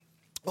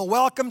Well,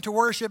 welcome to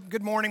worship.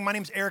 Good morning. My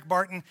name is Eric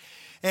Barton,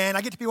 and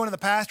I get to be one of the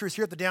pastors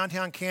here at the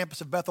downtown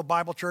campus of Bethel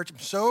Bible Church. I'm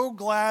so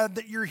glad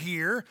that you're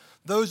here,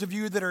 those of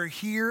you that are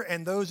here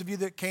and those of you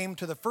that came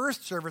to the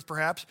first service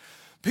perhaps,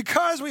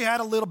 because we had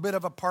a little bit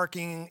of a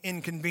parking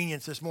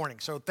inconvenience this morning.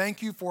 So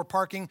thank you for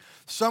parking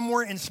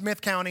somewhere in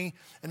Smith County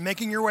and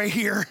making your way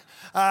here.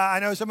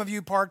 I know some of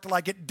you parked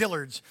like at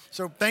Dillard's,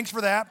 so thanks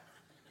for that.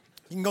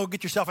 You can go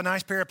get yourself a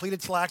nice pair of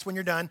pleated slacks when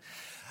you're done.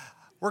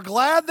 We're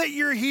glad that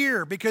you're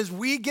here because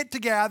we get to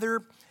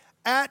gather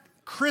at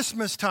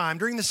Christmas time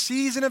during the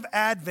season of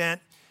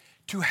Advent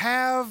to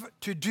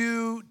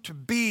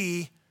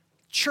be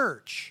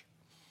church.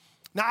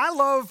 Now, I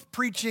love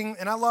preaching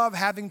and I love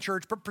having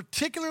church, but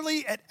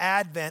particularly at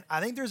Advent, I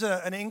think there's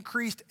an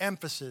increased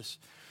emphasis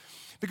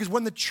because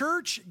when the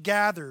church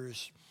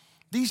gathers,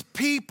 these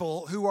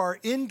people who are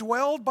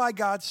indwelled by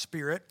God's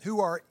Spirit, who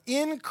are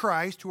in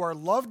Christ, who are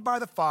loved by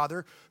the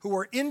Father, who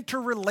are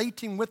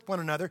interrelating with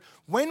one another,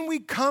 when we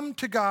come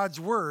to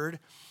God's Word,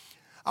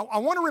 I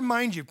want to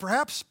remind you,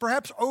 perhaps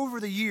over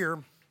the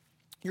year,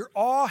 your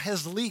awe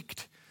has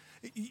leaked,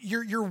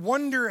 your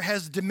wonder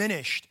has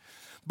diminished.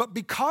 But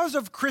because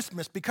of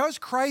Christmas, because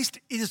Christ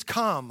is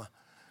come,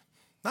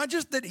 not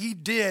just that he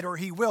did or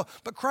he will,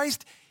 but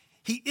Christ,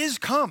 he is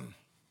come.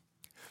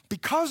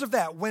 Because of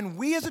that, when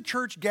we as a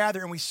church gather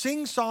and we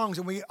sing songs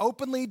and we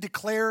openly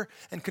declare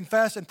and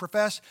confess and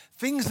profess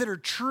things that are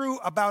true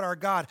about our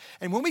God,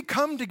 and when we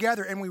come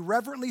together and we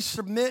reverently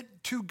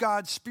submit to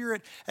God's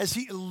Spirit as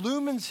he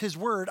illumines his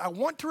word, I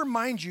want to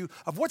remind you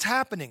of what's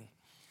happening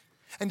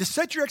and to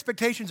set your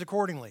expectations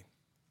accordingly.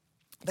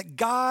 That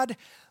God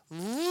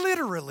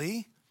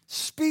literally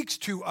speaks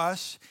to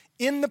us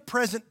in the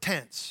present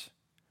tense.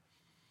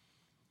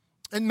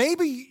 And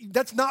maybe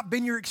that's not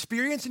been your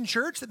experience in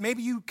church, that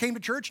maybe you came to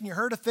church and you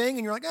heard a thing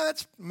and you're like, oh,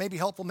 that's maybe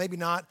helpful, maybe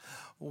not.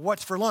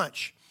 What's for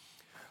lunch?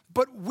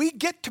 But we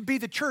get to be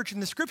the church,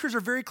 and the scriptures are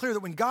very clear that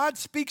when God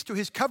speaks to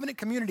his covenant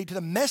community, to the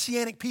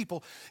messianic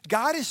people,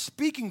 God is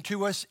speaking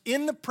to us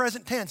in the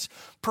present tense,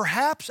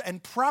 perhaps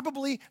and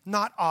probably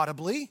not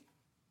audibly,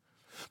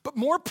 but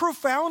more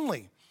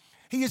profoundly.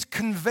 He is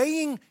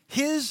conveying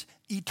his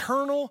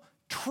eternal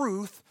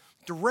truth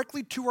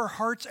directly to our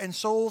hearts and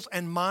souls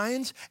and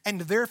minds,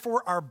 and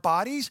therefore our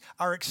bodies,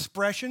 our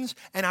expressions,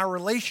 and our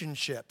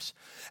relationships.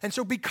 And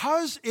so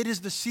because it is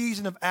the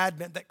season of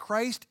Advent that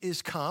Christ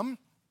is come,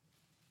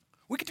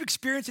 we get to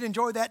experience and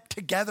enjoy that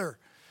together.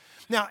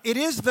 Now, it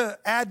is the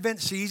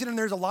Advent season, and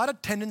there's a lot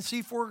of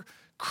tendency for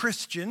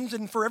Christians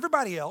and for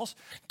everybody else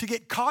to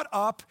get caught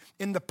up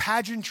in the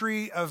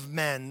pageantry of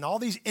men, all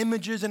these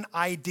images and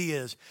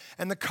ideas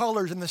and the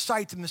colors and the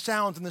sights and the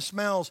sounds and the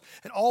smells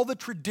and all the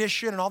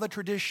tradition and all the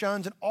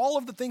traditions and all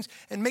of the things.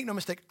 And make no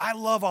mistake, I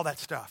love all that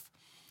stuff.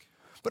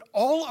 But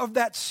all of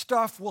that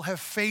stuff will have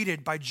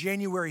faded by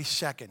January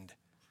 2nd.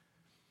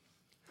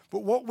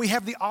 But what we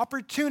have the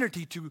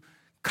opportunity to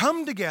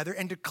come together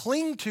and to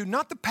cling to,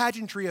 not the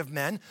pageantry of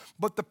men,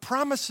 but the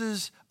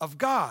promises of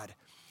God.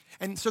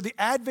 And so the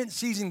Advent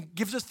season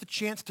gives us the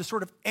chance to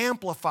sort of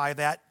amplify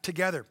that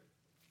together.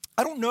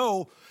 I don't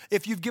know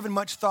if you've given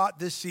much thought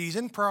this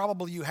season,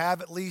 probably you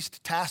have, at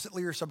least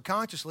tacitly or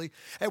subconsciously,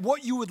 at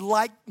what you would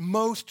like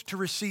most to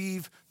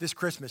receive this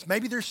Christmas.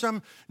 Maybe there's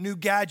some new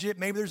gadget,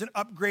 maybe there's an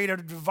upgrade of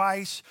a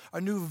device,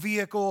 a new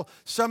vehicle,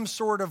 some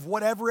sort of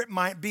whatever it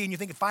might be, and you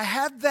think, if I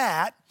had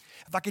that,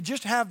 if I could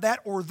just have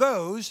that or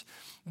those,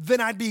 then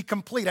I'd be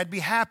complete, I'd be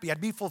happy,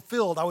 I'd be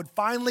fulfilled, I would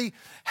finally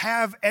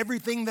have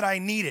everything that I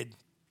needed.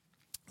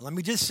 Let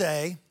me just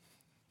say,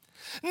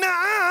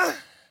 nah,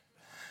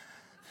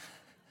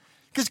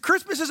 because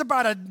Christmas is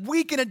about a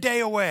week and a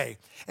day away.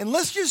 And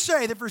let's just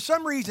say that for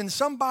some reason,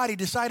 somebody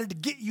decided to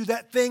get you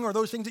that thing or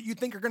those things that you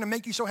think are going to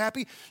make you so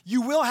happy.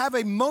 You will have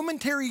a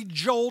momentary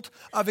jolt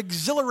of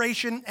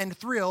exhilaration and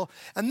thrill.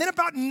 And then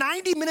about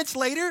 90 minutes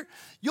later,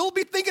 you'll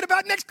be thinking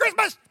about next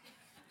Christmas.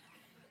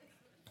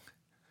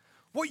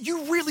 What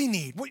you really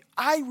need, what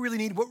I really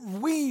need, what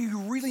we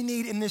really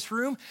need in this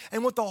room,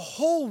 and what the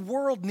whole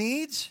world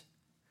needs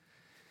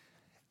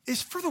is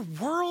for the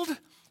world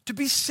to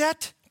be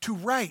set to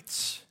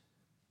rights.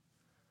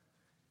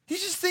 You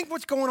just think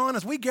what's going on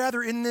as we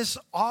gather in this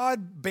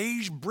odd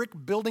beige brick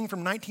building from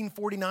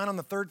 1949 on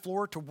the third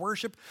floor to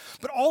worship.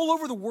 But all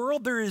over the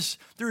world, there is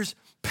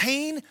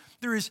pain,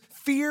 there is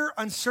fear,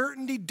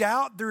 uncertainty,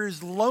 doubt, there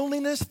is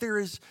loneliness, there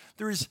is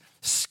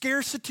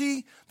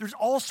scarcity, there's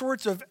all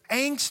sorts of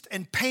angst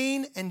and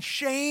pain and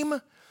shame.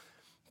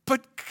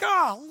 But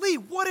golly,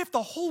 what if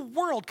the whole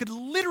world could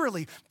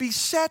literally be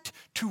set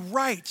to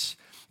rights?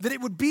 That it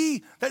would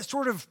be that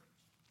sort of,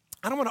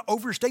 I don't want to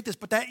overstate this,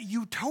 but that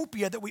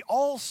utopia that we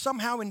all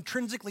somehow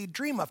intrinsically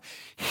dream of.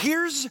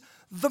 Here's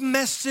the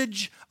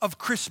message of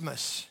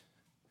Christmas.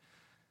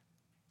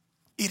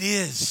 It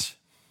is.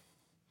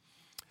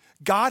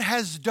 God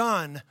has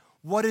done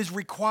what is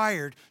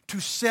required to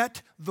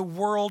set the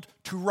world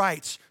to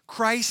rights.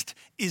 Christ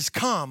is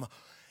come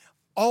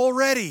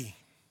already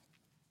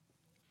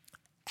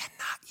and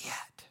not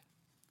yet.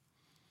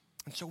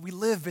 And so we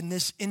live in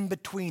this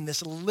in-between,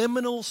 this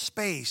liminal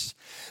space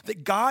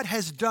that God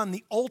has done,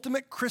 the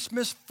ultimate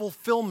Christmas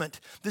fulfillment,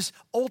 this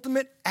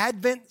ultimate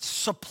Advent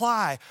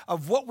supply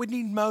of what we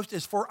need most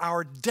is for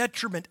our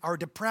detriment, our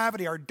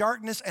depravity, our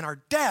darkness, and our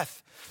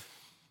death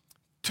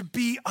to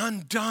be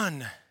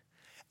undone.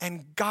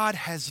 And God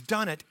has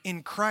done it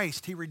in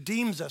Christ. He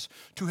redeems us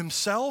to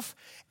himself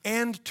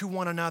and to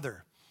one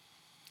another.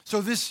 So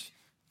this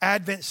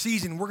Advent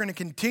season, we're going to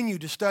continue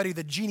to study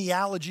the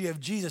genealogy of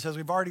Jesus, as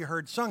we've already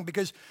heard sung,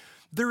 because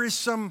there is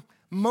some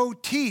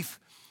motif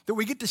that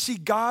we get to see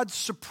God's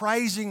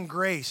surprising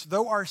grace.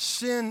 Though our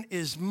sin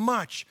is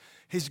much,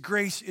 his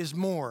grace is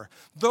more.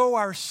 Though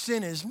our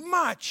sin is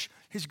much,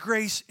 his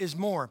grace is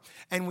more.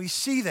 And we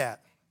see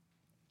that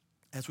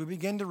as we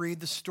begin to read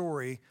the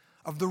story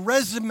of the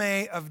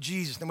resume of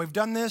Jesus. And we've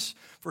done this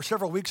for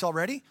several weeks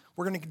already.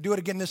 We're going to do it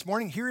again this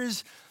morning. Here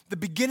is the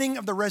beginning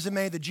of the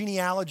resume, the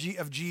genealogy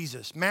of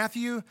Jesus.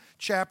 Matthew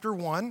chapter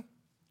 1,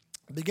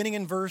 beginning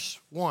in verse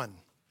 1.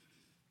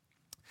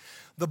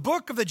 The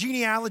book of the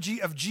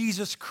genealogy of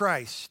Jesus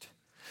Christ,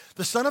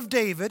 the son of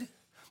David,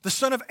 the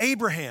son of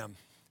Abraham.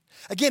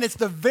 Again, it's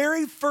the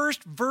very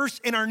first verse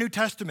in our New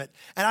Testament.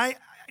 And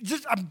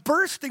I'm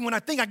bursting when I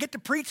think I get to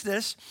preach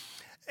this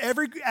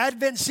every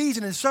Advent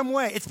season in some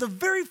way. It's the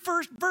very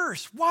first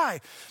verse. Why?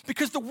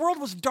 Because the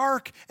world was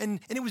dark and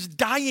it was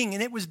dying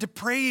and it was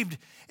depraved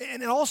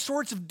and all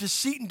sorts of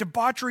deceit and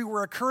debauchery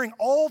were occurring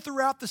all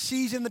throughout the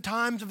season, the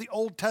times of the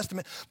Old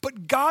Testament.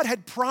 But God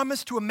had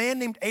promised to a man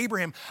named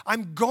Abraham,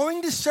 I'm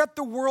going to set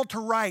the world to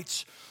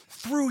rights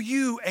through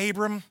you,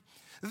 Abram.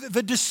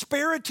 The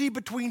disparity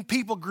between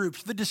people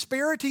groups, the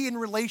disparity in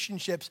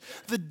relationships,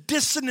 the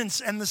dissonance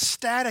and the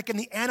static and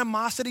the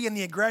animosity and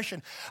the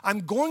aggression.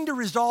 I'm going to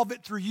resolve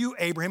it through you,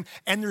 Abraham,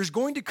 and there's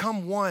going to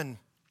come one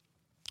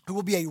who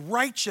will be a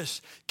righteous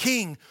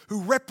king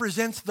who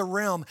represents the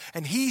realm,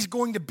 and he's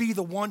going to be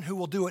the one who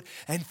will do it.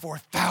 And for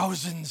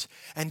thousands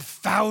and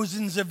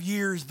thousands of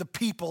years, the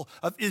people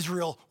of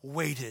Israel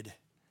waited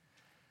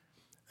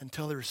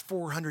until there's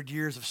 400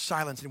 years of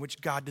silence in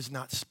which God does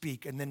not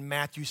speak. And then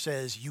Matthew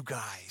says, you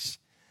guys,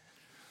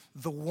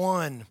 the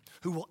one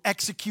who will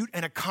execute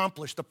and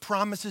accomplish the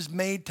promises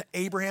made to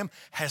Abraham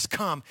has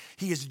come.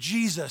 He is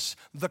Jesus,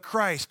 the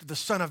Christ, the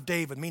son of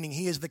David, meaning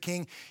he is the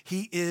king.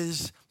 He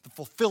is the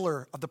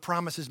fulfiller of the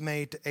promises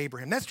made to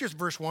Abraham. That's just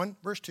verse 1.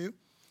 Verse 2.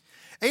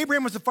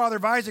 Abraham was the father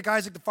of Isaac,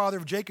 Isaac the father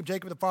of Jacob,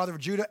 Jacob the father of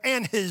Judah,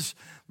 and his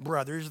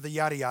brothers, the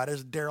yada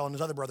yadas, Darrell and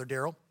his other brother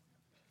Darrell.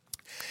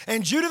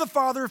 And Judah, the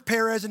father of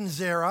Perez and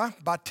Zerah,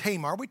 by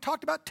Tamar. We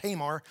talked about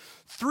Tamar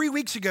 3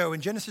 weeks ago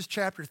in Genesis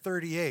chapter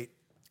 38.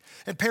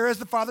 And Perez,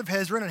 the father of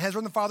Hezron, and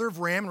Hezron, the father of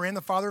Ram, and Ram,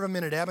 the father of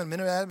Amminadab, and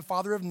Amminadab, the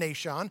father of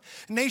Nahshon,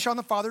 and Nahshon,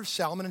 the father of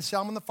Salmon, and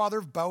Salmon, the father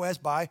of Boaz,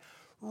 by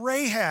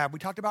Rahab. We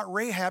talked about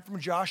Rahab from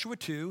Joshua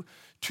 2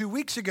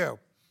 weeks ago.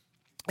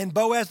 And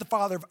Boaz, the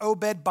father of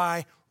Obed,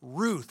 by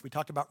Ruth. We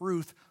talked about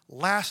Ruth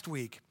last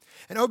week.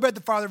 And Obed,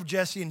 the father of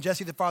Jesse, and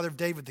Jesse, the father of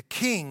David, the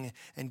king.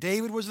 And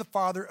David was the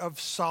father of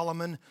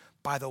Solomon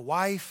by the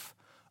wife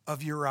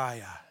of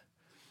Uriah.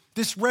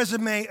 This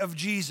resume of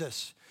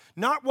Jesus,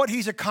 not what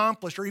he's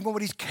accomplished or even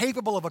what he's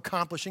capable of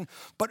accomplishing,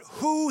 but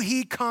who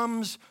he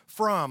comes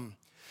from.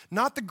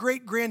 Not the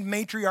great grand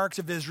matriarchs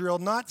of Israel,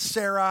 not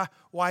Sarah,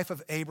 wife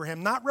of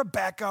Abraham, not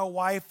Rebekah,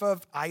 wife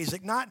of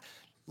Isaac, not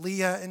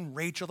Leah and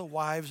Rachel, the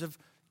wives of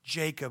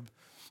Jacob,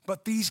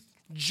 but these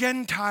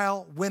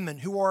Gentile women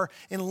who are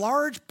in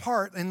large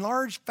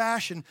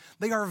fashion,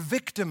 they are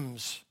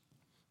victims.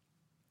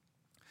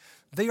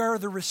 They are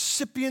the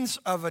recipients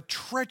of a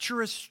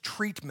treacherous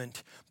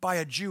treatment by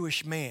a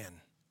Jewish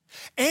man.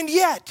 And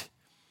yet,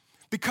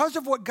 because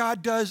of what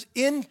God does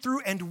in,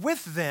 through, and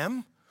with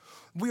them,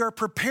 we are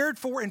prepared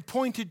for and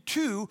pointed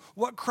to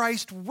what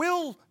Christ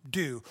will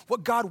do,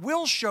 what God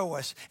will show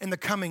us in the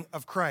coming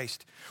of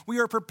Christ. We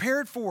are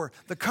prepared for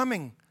the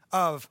coming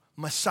of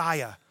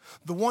Messiah,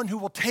 the one who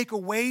will take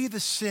away the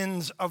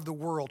sins of the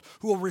world,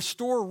 who will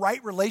restore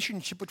right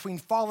relationship between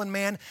fallen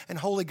man and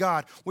holy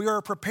God. We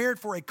are prepared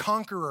for a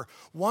conqueror,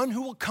 one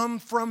who will come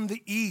from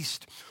the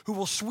east, who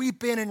will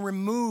sweep in and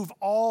remove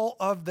all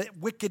of the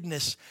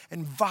wickedness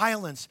and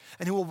violence,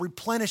 and who will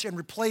replenish and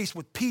replace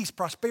with peace,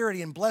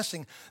 prosperity, and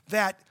blessing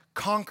that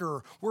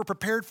conqueror. We're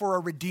prepared for a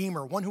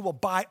redeemer, one who will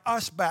buy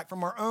us back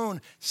from our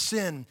own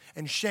sin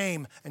and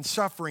shame and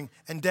suffering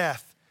and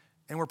death.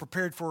 And we're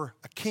prepared for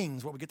a king,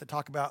 is what we get to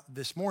talk about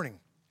this morning.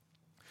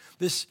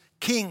 This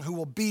king who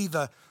will be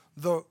the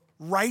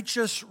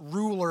righteous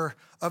ruler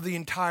of the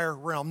entire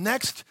realm.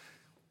 Next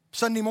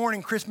Sunday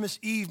morning, Christmas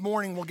Eve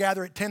morning, we'll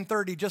gather at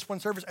 10:30, just one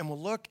service, and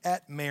we'll look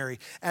at Mary.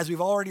 As we've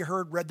already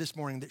read this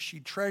morning, that she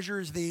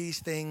treasures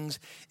these things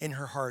in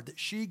her heart, that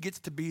she gets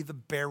to be the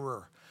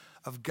bearer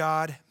of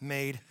God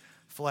made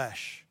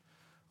flesh.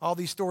 All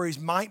these stories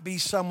might be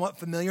somewhat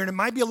familiar, and it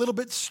might be a little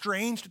bit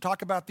strange to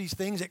talk about these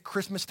things at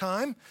Christmas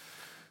time.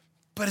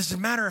 But as a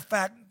matter of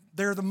fact,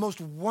 they're the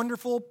most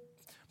wonderful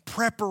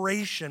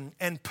preparation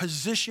and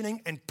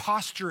positioning and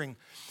posturing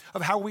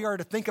of how we are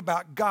to think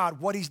about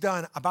God, what he's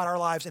done about our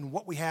lives and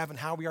what we have and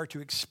how we are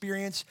to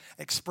experience,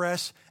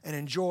 express, and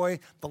enjoy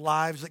the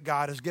lives that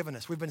God has given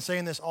us. We've been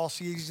saying this all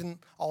season,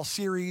 all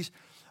series.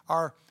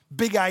 Our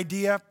big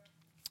idea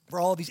for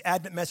all of these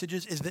Advent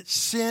messages is that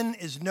sin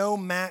is no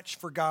match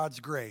for God's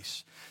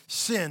grace.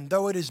 Sin,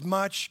 though it is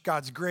much,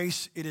 God's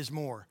grace, it is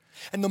more.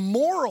 And the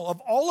moral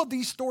of all of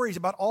these stories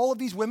about all of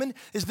these women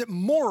is that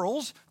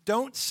morals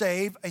don't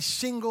save a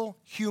single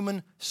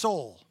human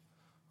soul.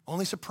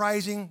 Only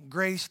surprising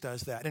grace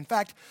does that. In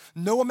fact,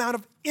 no amount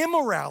of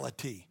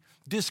immorality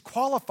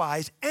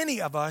disqualifies any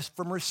of us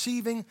from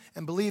receiving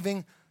and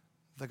believing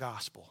the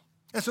gospel.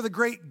 And so the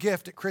great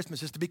gift at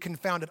Christmas is to be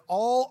confounded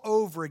all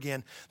over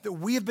again, that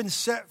we have been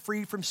set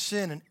free from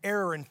sin and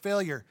error and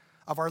failure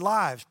of our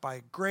lives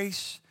by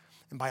grace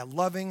and by a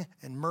loving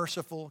and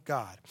merciful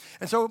God.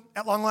 And so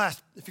at long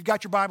last, if you've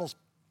got your Bibles,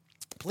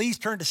 please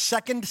turn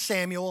to 2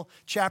 Samuel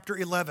chapter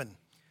 11.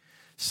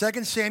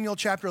 2 Samuel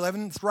chapter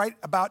 11, it's right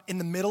about in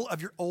the middle of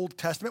your Old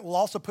Testament. We'll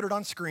also put it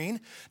on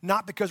screen,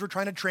 not because we're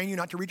trying to train you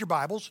not to read your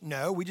Bibles.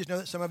 No, we just know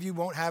that some of you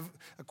won't have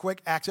a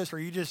quick access or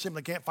you just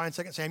simply can't find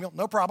 2 Samuel.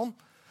 No problem.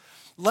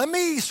 Let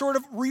me sort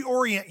of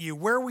reorient you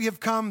where we have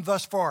come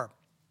thus far.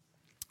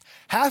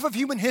 Half of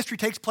human history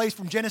takes place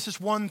from Genesis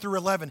 1 through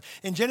 11.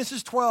 In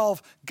Genesis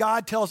 12,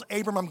 God tells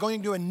Abram, I'm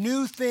going to do a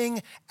new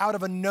thing out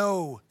of a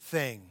no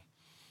thing.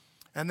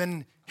 And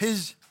then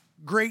his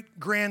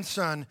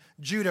great-grandson,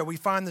 Judah, we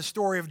find the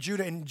story of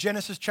Judah in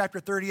Genesis chapter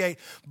 38.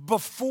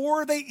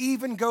 Before they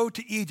even go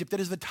to Egypt, that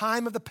is the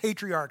time of the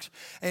patriarchs,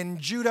 and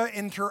Judah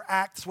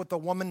interacts with a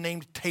woman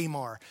named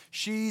Tamar.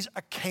 She's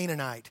a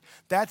Canaanite.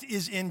 That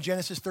is in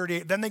Genesis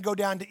 38. Then they go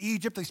down to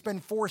Egypt. They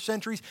spend 4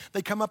 centuries.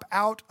 They come up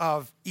out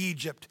of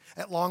Egypt.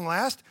 At long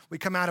last, we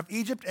come out of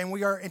Egypt, and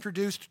we are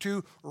introduced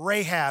to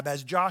Rahab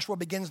as Joshua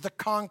begins the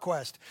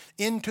conquest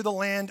into the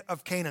land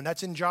of Canaan.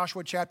 That's in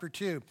Joshua chapter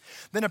 2.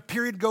 Then a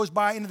period goes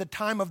by into the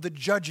time of the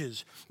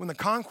Judges. When the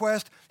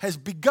conquest has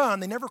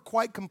begun, they never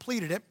quite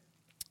completed it,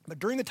 but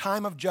during the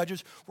time of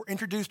Judges, we're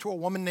introduced to a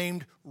woman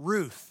named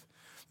Ruth.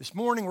 This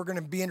morning, we're going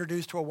to be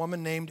introduced to a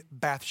woman named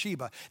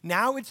Bathsheba.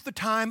 Now it's the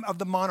time of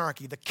the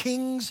monarchy. The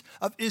kings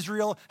of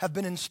Israel have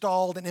been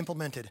installed and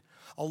implemented.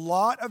 A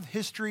lot of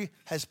history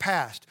has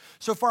passed.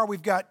 So far,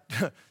 we've got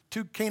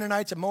 2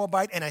 Canaanites, a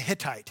Moabite, and a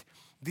Hittite.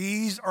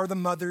 These are the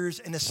mothers,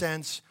 in a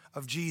sense,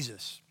 of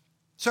Jesus.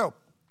 So,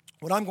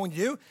 what I'm going to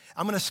do,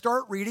 I'm going to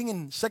start reading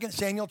in 2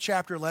 Samuel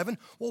chapter 11.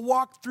 We'll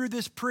walk through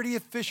this pretty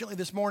efficiently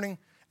this morning,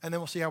 and then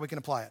we'll see how we can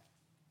apply it.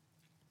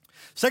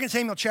 2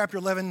 Samuel chapter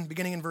 11,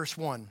 beginning in verse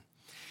 1.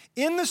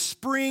 In the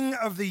spring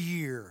of the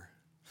year,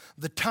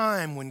 the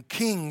time when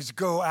kings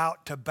go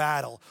out to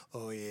battle.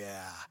 Oh,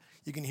 yeah.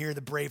 You can hear the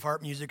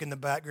Braveheart music in the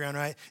background,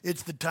 right?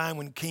 It's the time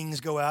when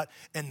kings go out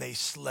and they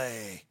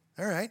slay.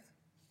 All right.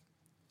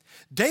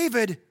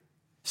 David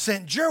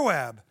sent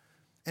Joab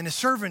and his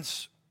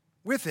servants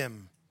with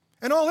him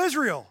and all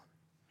Israel.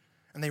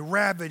 And they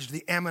ravaged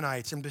the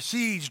Ammonites and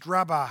besieged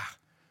Rabbah.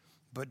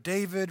 But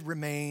David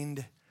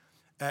remained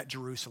at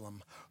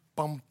Jerusalem.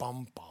 Bum,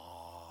 bum,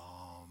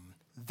 bum.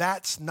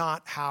 That's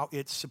not how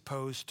it's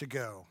supposed to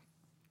go.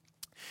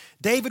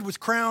 David was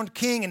crowned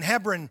king in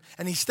Hebron,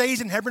 and he stays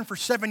in Hebron for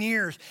 7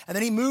 years. And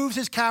then he moves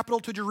his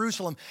capital to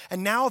Jerusalem.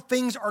 And now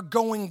things are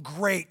going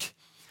great.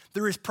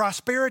 There is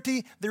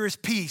prosperity, there is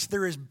peace,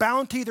 there is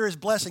bounty, there is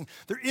blessing.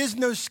 There is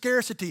no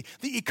scarcity.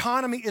 The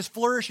economy is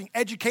flourishing.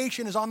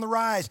 Education is on the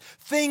rise.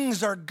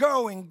 Things are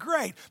going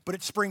great, but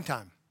it's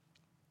springtime.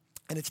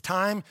 And it's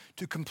time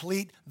to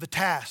complete the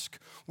task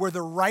where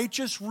the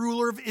righteous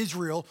ruler of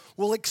Israel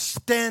will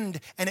extend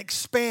and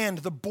expand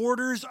the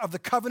borders of the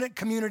covenant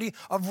community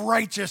of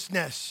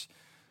righteousness.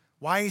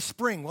 Why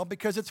spring? Well,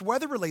 because it's a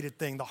weather-related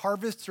thing. The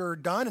harvests are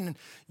done and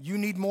you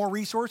need more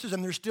resources,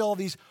 and there's still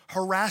these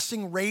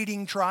harassing,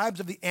 raiding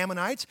tribes of the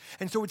Ammonites.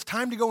 And so it's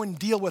time to go and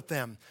deal with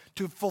them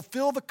to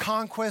fulfill the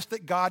conquest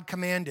that God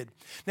commanded.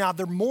 Now,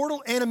 their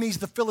mortal enemies,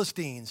 the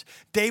Philistines,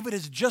 David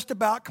has just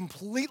about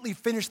completely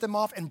finished them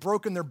off and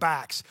broken their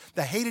backs.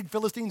 The hated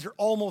Philistines are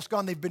almost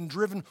gone. They've been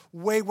driven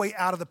way, way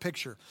out of the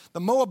picture.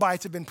 The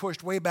Moabites have been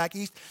pushed way back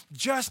east.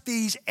 Just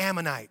these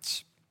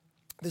Ammonites.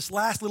 This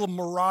last little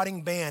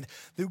marauding band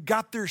who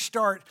got their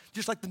start,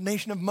 just like the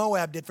nation of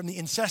Moab did, from the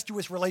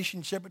incestuous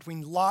relationship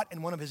between Lot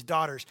and one of his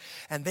daughters.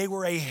 And they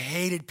were a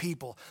hated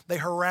people. They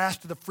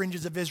harassed the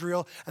fringes of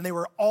Israel, and they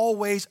were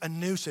always a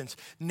nuisance.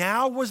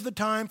 Now was the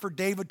time for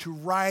David to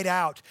ride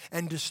out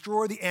and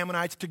destroy the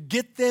Ammonites, to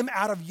get them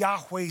out of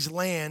Yahweh's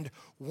land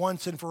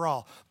once and for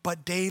all.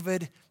 But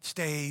David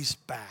stays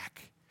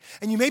back.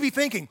 And you may be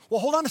thinking,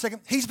 well, hold on a second.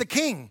 He's the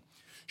king.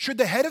 Should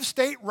the head of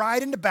state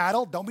ride into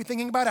battle? Don't be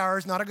thinking about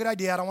ours. Not a good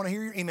idea. I don't want to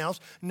hear your emails.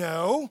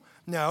 No.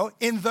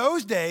 In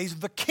those days,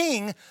 the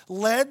king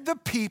led the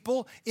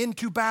people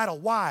into battle.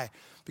 Why?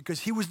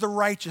 Because he was the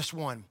righteous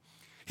one.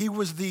 He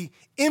was the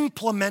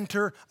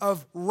implementer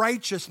of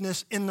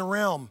righteousness in the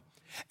realm.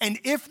 And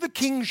if the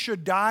king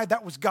should die,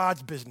 that was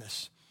God's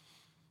business.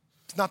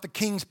 It's not the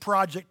king's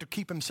project to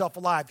keep himself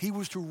alive. He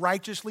was to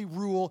righteously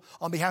rule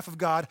on behalf of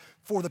God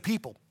for the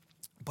people.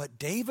 But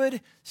David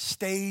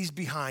stays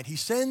behind. He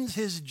sends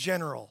his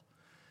general,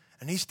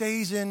 and he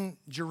stays in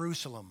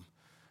Jerusalem.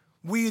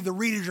 We, the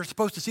readers, are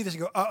supposed to see this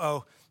and go,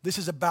 uh-oh, this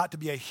is about to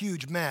be a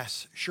huge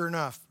mess. Sure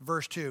enough,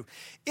 verse 2.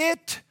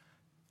 It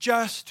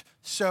just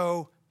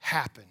so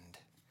happened.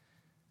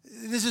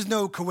 This is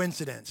no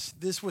coincidence.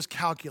 This was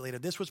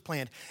calculated. This was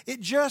planned.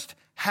 It just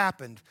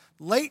happened.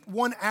 Late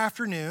one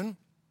afternoon,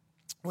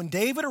 when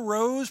David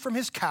arose from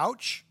his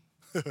couch,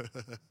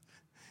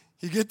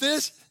 you get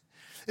this?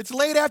 It's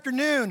late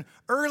afternoon,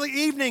 early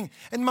evening,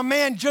 and my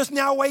man just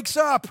now wakes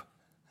up.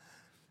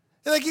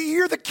 Like,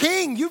 you're the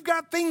king. You've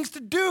got things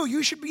to do.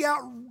 You should be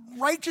out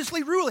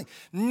righteously ruling.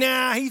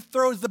 Nah, he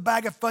throws the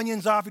bag of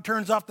Funyuns off. He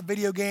turns off the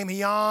video game. He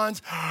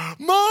yawns.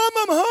 Mom,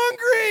 I'm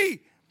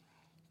hungry.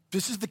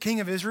 This is the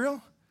king of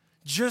Israel,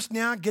 just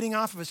now getting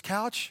off of his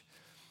couch.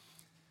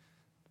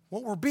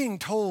 What we're being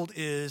told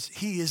is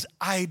he is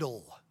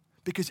idle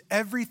because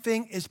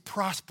everything is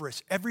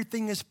prosperous,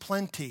 everything is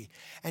plenty,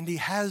 and he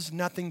has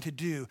nothing to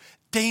do.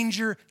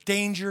 Danger,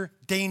 danger,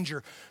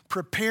 danger.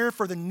 Prepare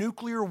for the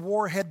nuclear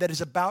warhead that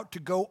is about to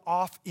go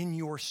off in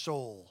your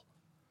soul.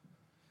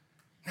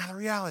 Now, the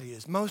reality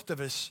is most of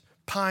us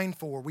pine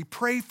for, we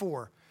pray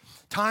for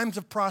times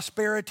of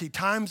prosperity,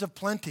 times of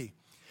plenty.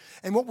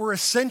 And what we're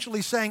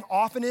essentially saying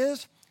often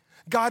is,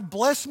 God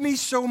bless me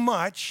so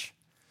much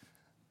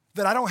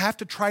that I don't have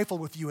to trifle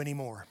with you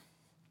anymore.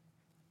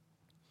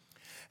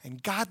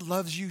 And God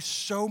loves you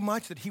so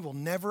much that he will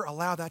never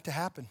allow that to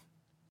happen.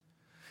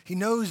 He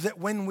knows that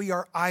when we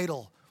are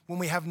idle, when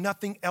we have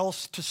nothing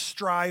else to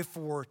strive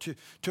for,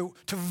 to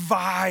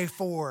vie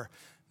for,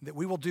 that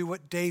we will do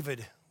what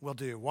David will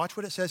do. Watch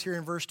what it says here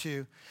in verse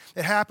 2.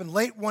 It happened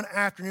late one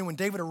afternoon when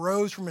David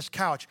arose from his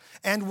couch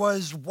and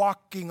was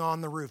walking on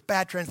the roof.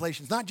 Bad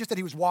translations. Not just that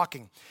he was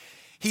walking.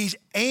 He's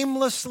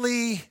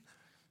aimlessly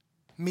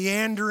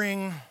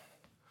meandering,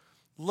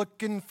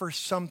 looking for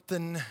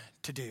something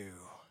to do.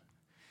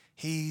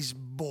 He's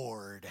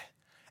bored,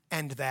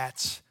 and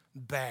that's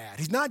bad.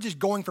 He's not just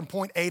going from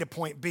point A to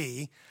point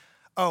B.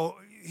 Oh,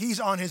 he's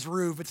on his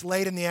roof. It's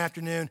late in the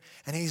afternoon,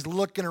 and he's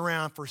looking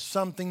around for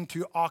something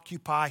to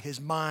occupy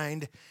his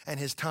mind and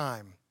his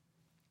time.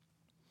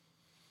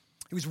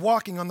 He was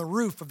walking on the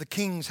roof of the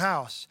king's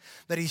house,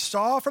 that he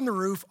saw from the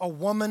roof a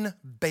woman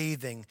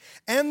bathing,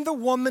 and the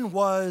woman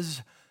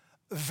was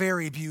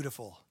very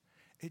beautiful.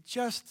 It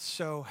just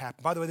so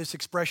happened. By the way, this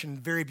expression,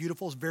 very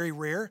beautiful, is very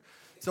rare.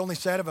 It's only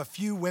said of a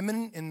few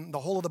women in the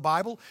whole of the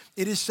Bible.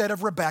 It is said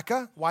of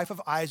Rebekah, wife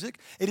of Isaac.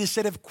 It is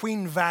said of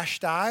Queen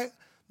Vashti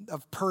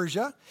of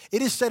Persia.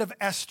 It is said of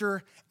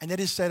Esther, and it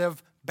is said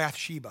of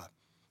Bathsheba.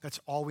 That's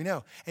all we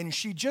know. And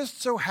she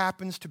just so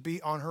happens to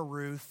be on her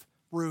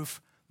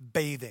roof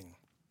bathing.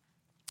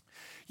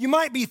 You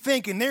might be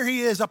thinking, there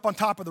he is up on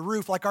top of the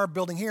roof like our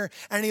building here,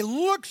 and he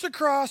looks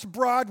across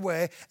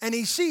Broadway, and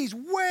he sees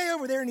way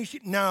over there, and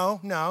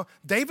no,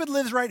 David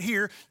lives right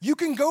here. You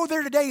can go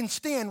there today and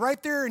stand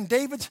right there in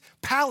David's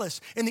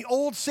palace in the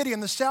old city in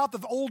the south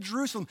of old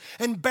Jerusalem,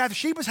 and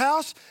Bathsheba's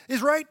house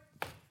is right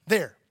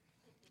there.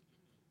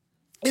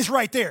 It's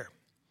right there.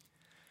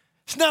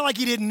 It's not like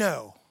he didn't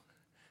know.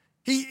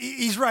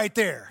 He's right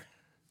there.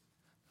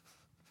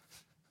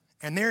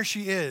 And there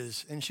she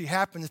is, and she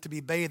happens to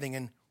be bathing,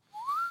 and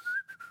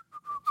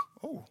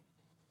oh,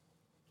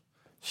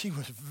 she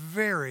was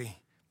very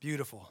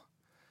beautiful.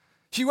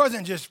 She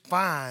wasn't just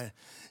fine.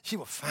 She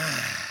was fine.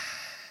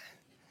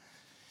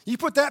 You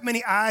put that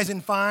many eyes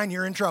in fine,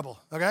 you're in trouble,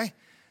 okay?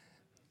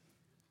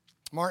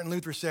 Martin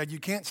Luther said, you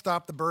can't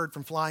stop the bird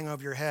from flying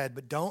over your head,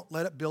 but don't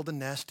let it build a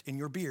nest in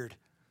your beard.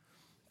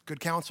 Good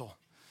counsel.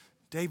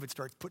 David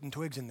starts putting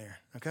twigs in there,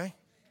 okay?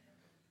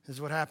 This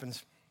is what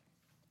happens.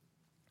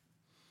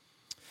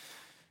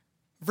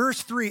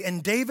 Verse 3,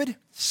 and David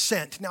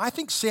sent. Now, I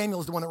think Samuel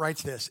is the one that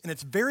writes this, and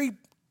it's very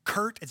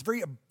curt, it's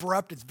very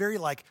abrupt, it's very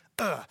like,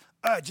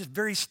 just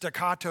very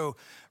staccato,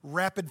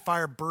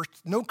 rapid-fire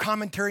bursts. No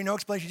commentary, no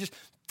explanation, just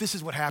this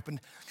is what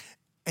happened.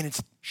 And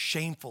it's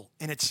shameful,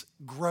 and it's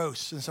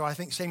gross. And so I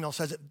think Samuel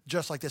says it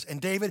just like this. And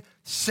David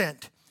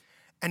sent,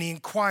 and he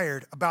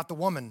inquired about the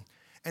woman.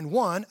 And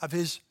one of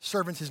his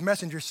servants, his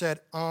messenger,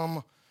 said,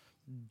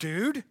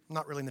 dude,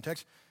 not really in the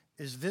text,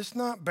 is this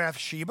not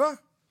Bathsheba,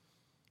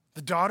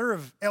 the daughter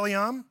of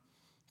Eliam,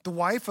 the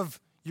wife of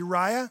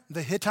Uriah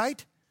the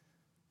Hittite?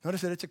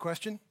 Notice that it's a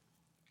question.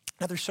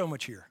 Now, there's so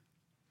much here.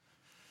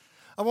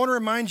 I want to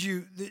remind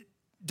you that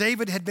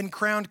David had been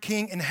crowned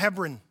king in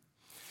Hebron.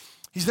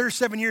 He's there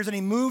 7 years, and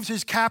he moves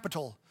his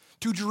capital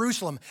to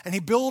Jerusalem, and he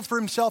builds for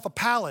himself a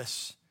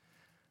palace.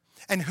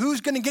 And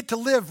who's going to get to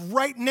live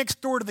right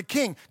next door to the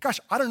king? Gosh,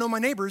 I don't know my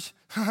neighbors.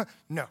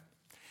 No,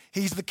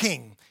 he's the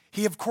king.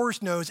 He, of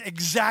course, knows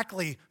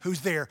exactly who's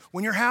there.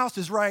 When your house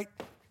is right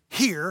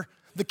here,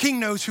 the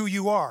king knows who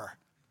you are.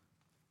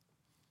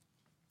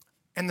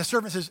 And the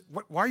servant says,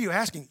 why are you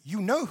asking?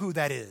 You know who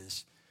that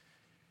is.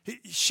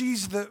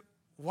 She's the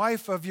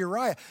wife of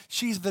Uriah.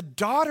 She's the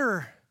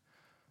daughter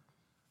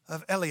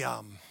of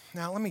Eliam.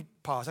 Now, let me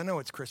pause. I know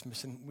it's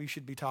Christmas, and we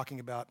should be talking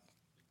about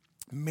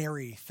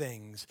merry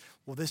things.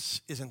 Well,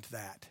 this isn't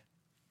that.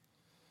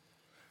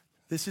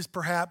 This is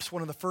perhaps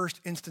one of the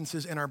first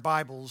instances in our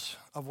Bibles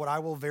of what I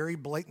will very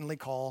blatantly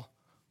call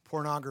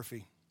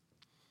pornography,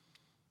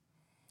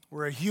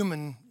 where a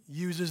human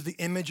uses the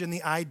image and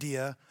the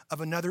idea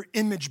of another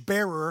image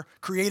bearer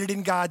created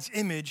in God's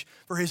image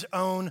for his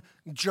own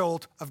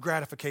jolt of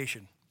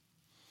gratification.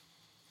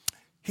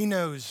 He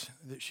knows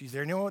that she's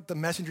there. You know what the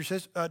messenger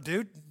says?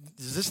 Dude,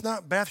 is this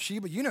not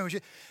Bathsheba? You know,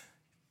 and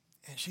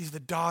she's the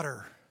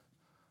daughter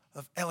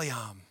of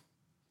Eliam.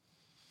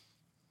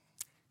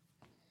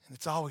 And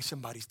it's always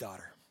somebody's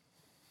daughter.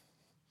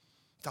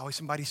 It's always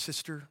somebody's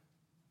sister,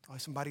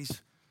 always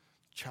somebody's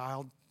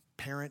child,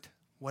 parent,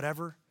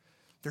 whatever.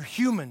 They're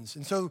humans.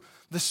 And so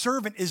the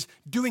servant is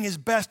doing his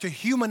best to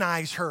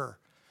humanize her.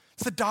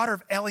 It's the daughter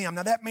of Eliam.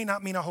 Now, that may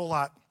not mean a whole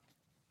lot,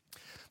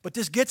 but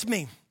this gets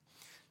me.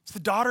 It's the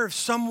daughter of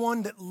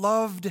someone that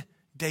loved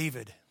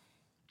David.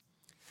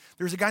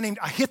 There was a guy named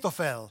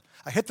Ahithophel.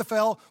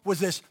 Ahithophel was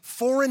this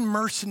foreign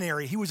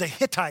mercenary. He was a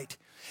Hittite.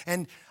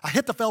 And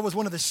Ahithophel was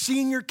one of the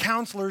senior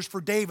counselors for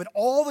David.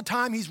 All the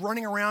time he's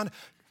running around,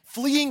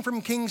 fleeing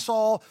from King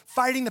Saul,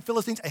 fighting the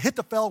Philistines.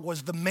 Ahithophel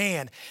was the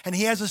man. And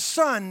he has a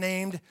son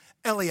named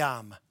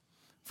Eliam.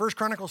 1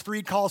 Chronicles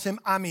 3 calls him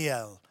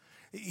Amiel.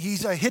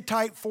 He's a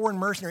Hittite foreign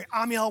mercenary.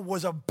 Amiel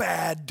was a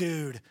bad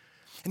dude.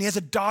 And he has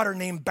a daughter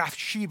named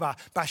Bathsheba.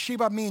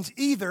 Bathsheba means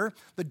either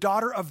the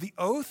daughter of the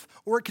oath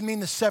or it can mean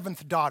the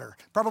seventh daughter.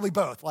 Probably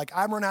both. Like,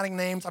 I'm running out of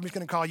names. I'm just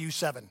going to call you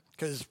 7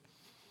 because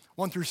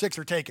 1 through 6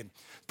 are taken.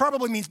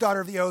 Probably means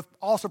daughter of the oath.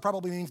 Also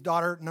probably means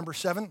daughter number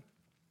 7.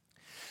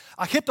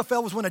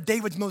 Ahithophel was one of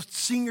David's most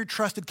senior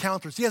trusted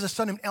counselors. He has a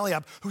son named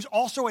Eliab, who's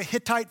also a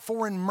Hittite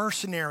foreign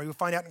mercenary. We'll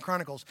find out in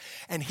Chronicles.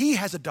 And he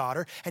has a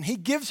daughter, and he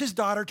gives his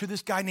daughter to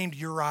this guy named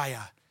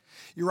Uriah.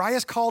 Uriah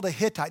is called a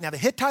Hittite. Now, the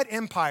Hittite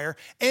Empire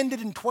ended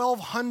in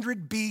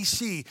 1200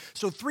 BC.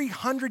 So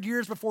 300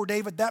 years before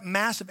David, that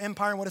massive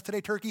empire in what is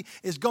today Turkey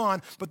is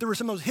gone. But there were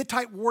some of those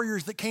Hittite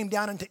warriors that came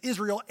down into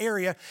Israel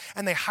area,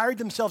 and they hired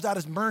themselves out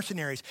as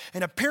mercenaries.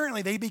 And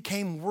apparently, they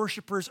became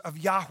worshipers of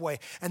Yahweh.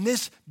 And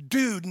this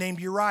dude named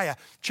Uriah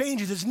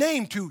changes his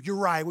name to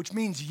Uriah, which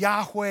means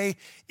Yahweh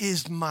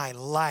is my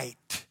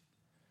light.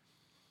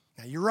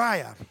 Now,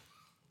 Uriah,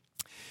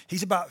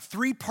 he's about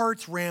 3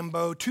 parts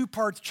Rambo, 2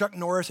 parts Chuck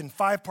Norris, and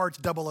 5 parts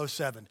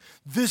 007.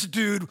 This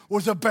dude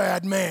was a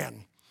bad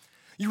man.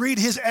 You read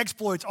his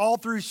exploits all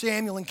through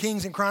Samuel and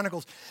Kings and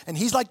Chronicles, and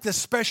he's like the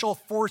special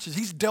forces.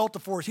 He's Delta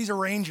Force. He's a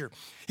ranger.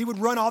 He would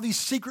run all these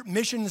secret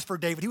missions for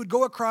David. He would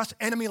go across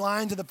enemy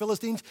lines of the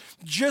Philistines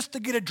just to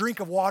get a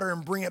drink of water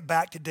and bring it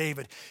back to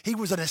David. He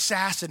was an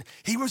assassin.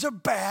 He was a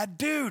bad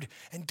dude,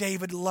 and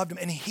David loved him,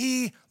 and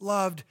he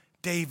loved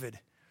David.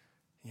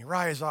 And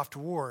Uriah is off to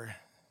war.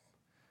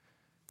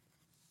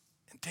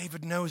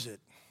 David knows it,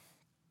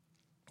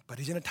 but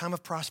he's in a time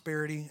of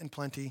prosperity and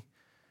plenty,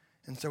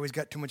 and so he's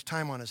got too much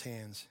time on his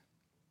hands.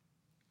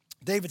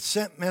 David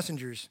sent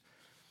messengers,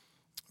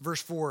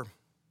 verse 4,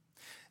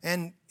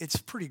 and it's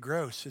pretty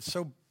gross. It's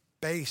so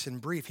base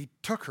and brief. He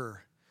took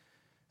her,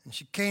 and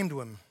she came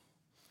to him,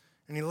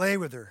 and he lay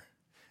with her.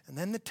 And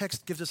then the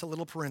text gives us a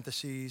little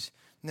parenthesis.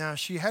 Now,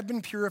 she had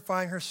been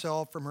purifying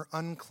herself from her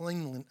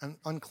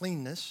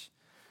uncleanness.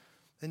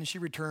 Then she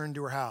returned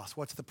to her house.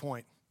 What's the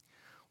point?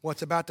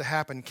 What's about to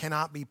happen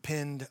cannot be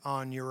pinned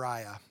on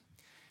Uriah.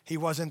 He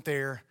wasn't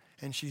there,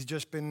 and she's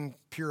just been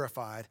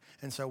purified.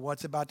 And so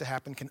what's about to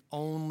happen can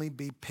only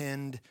be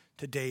pinned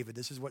to David.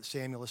 This is what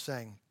Samuel is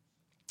saying.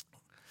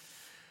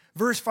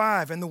 Verse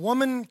 5, and the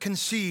woman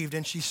conceived,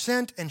 and she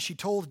sent, and she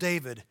told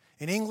David.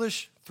 In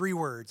English, 3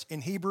 words.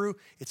 In Hebrew,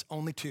 it's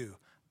only 2.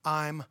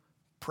 I'm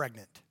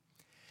pregnant.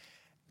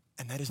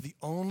 And that is the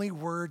only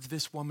words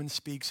this woman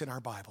speaks in our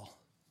Bible.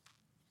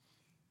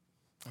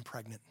 I'm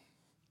pregnant.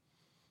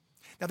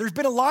 Now, there's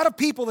been a lot of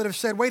people that have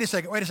said, wait a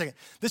second.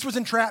 This was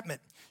entrapment.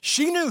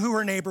 She knew who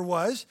her neighbor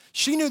was.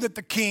 She knew that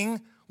the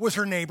king was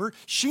her neighbor.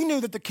 She knew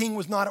that the king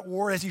was not at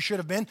war as he should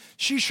have been.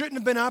 She shouldn't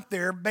have been up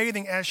there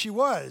bathing as she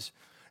was.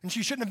 And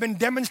she shouldn't have been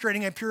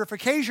demonstrating a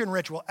purification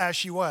ritual as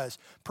she was.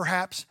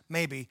 Perhaps,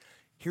 maybe.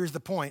 Here's the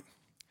point.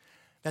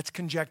 That's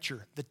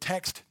conjecture. The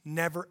text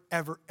never,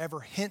 ever,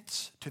 ever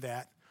hints to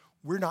that.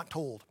 We're not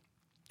told.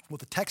 What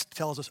the text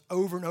tells us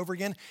over and over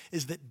again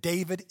is that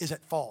David is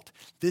at fault.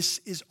 This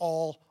is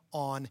all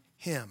on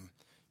him.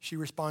 She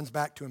responds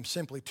back to him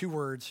simply 2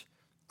 words,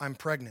 I'm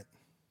pregnant.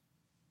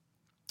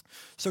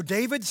 So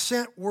David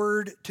sent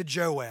word to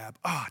Joab.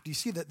 Do you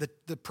see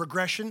the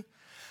progression?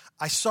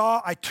 I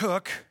saw, I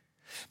took,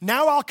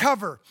 now I'll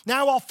cover,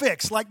 now I'll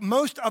fix. Like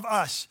most of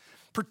us,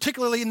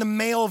 particularly in the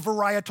male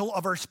varietal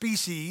of our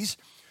species,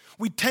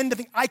 we tend to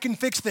think, I can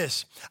fix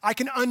this. I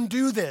can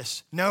undo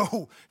this.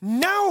 No.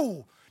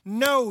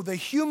 The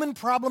human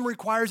problem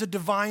requires a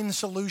divine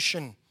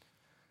solution.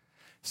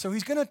 So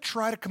he's going to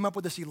try to come up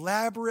with this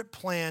elaborate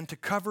plan to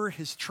cover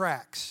his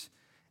tracks,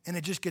 and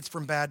it just gets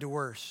from bad to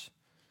worse.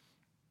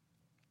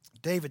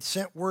 David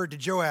sent word to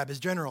Joab, his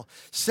general,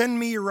 send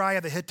me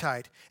Uriah the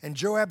Hittite. And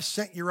Joab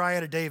sent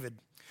Uriah to David.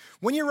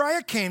 When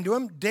Uriah came to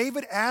him,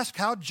 David asked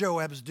how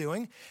Joab was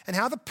doing and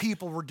how the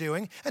people were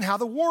doing and how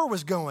the war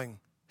was going.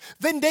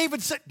 Then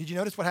David said, did you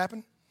notice what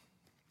happened?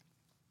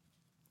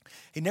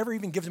 He never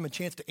even gives him a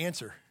chance to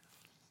answer.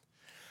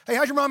 Hey,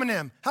 how's your mom and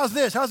them? How's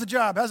this? How's the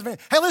job? How's the family?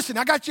 Hey, listen,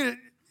 I got you.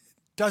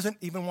 Doesn't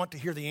even want to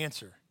hear the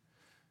answer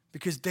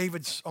because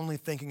David's only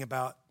thinking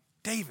about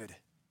David.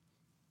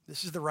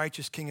 This is the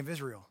righteous king of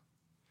Israel.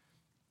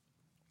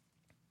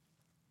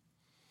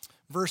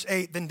 Verse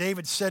 8, then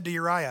David said to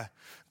Uriah,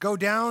 go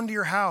down to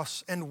your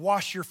house and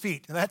wash your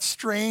feet. Now, that's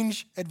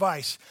strange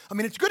advice. I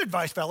mean, it's good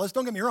advice, fellas.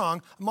 Don't get me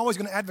wrong. I'm always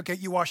going to advocate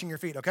you washing your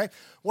feet, okay?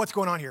 What's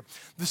going on here?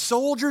 The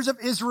soldiers of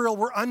Israel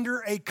were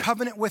under a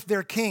covenant with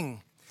their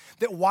king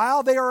that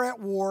while they are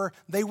at war,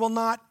 they will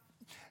not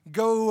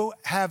go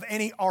have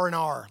any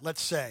R&R,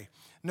 let's say.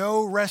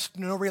 No rest,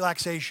 no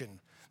relaxation.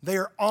 They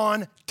are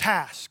on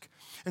task.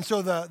 And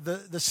so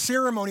the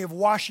ceremony of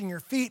washing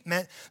your feet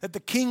meant that the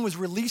king was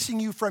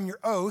releasing you from your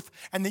oath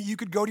and that you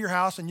could go to your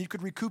house and you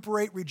could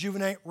recuperate,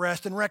 rejuvenate,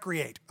 rest, and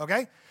recreate,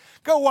 okay?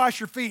 Go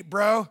wash your feet,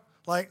 bro.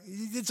 Like,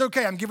 it's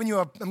okay. I'm giving you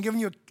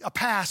a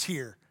pass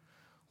here.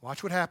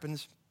 Watch what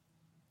happens.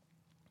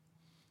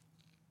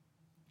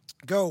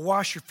 Go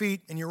wash your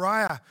feet. And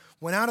Uriah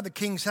went out of the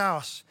king's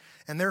house,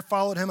 and there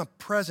followed him a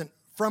present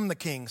from the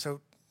king.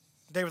 So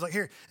David was like,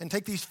 here, and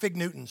take these fig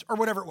Newtons, or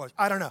whatever it was.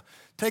 I don't know.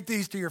 Take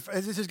these to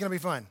this is going to be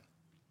fun.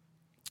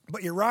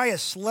 But Uriah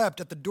slept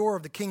at the door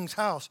of the king's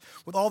house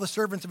with all the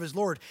servants of his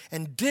lord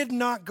and did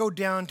not go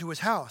down to his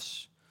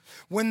house.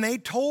 When they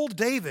told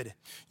David,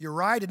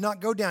 Uriah did not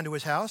go down to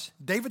his house,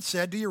 David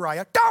said to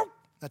Uriah, don't.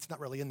 That's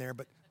not really in there,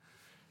 but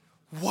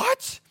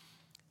what?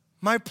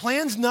 My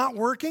plan's not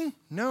working?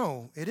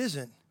 No, it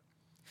isn't.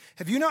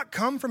 Have you not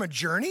come from a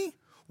journey?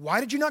 Why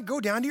did you not go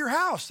down to your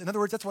house? In other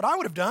words, that's what I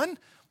would have done.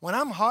 When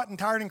I'm hot and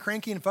tired and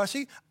cranky and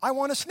fussy, I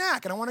want a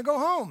snack and I want to go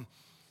home.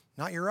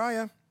 Not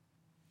Uriah.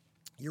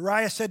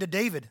 Uriah said to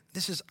David,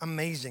 this is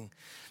amazing.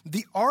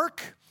 The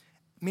ark,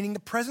 meaning the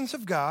presence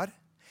of God,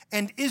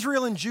 and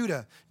Israel and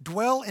Judah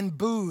dwell in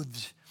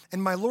booths,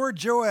 and my lord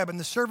Joab and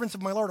the servants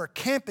of my lord are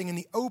camping in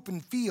the open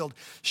field.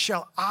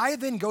 Shall I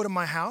then go to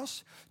my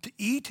house to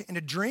eat and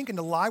to drink and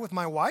to lie with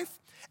my wife?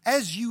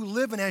 As you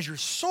live and as your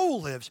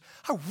soul lives,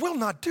 I will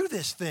not do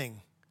this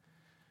thing.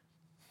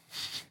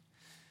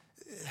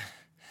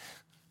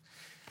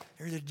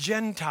 There's a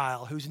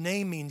Gentile whose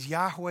name means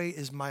Yahweh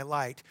is my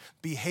light,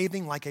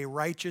 behaving like a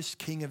righteous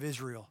king of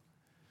Israel.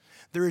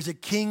 There is a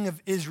king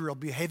of Israel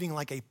behaving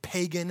like a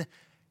pagan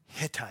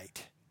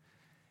Hittite.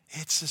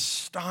 It's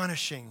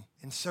astonishing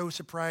and so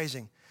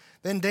surprising.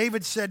 Then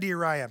David said to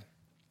Uriah,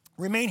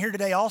 remain here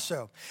today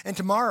also, and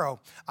tomorrow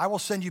I will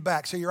send you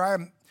back. So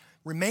Uriah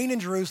remained in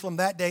Jerusalem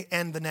that day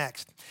and the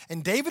next.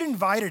 And David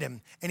invited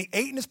him, and he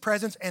ate in his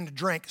presence and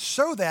drank,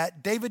 so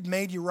that David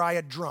made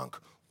Uriah drunk.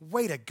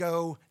 Way to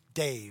go,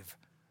 Dave.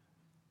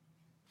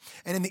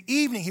 And in the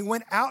evening, he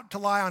went out to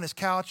lie on his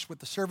couch with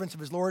the servants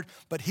of his Lord,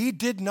 but he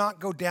did not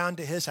go down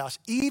to his house.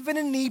 Even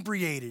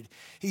inebriated,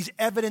 he's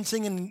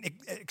evidencing and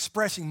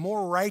expressing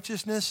more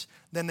righteousness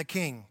than the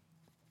king.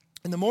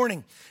 In the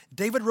morning,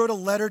 David wrote a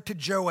letter to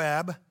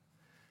Joab,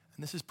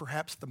 and this is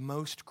perhaps the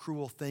most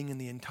cruel thing in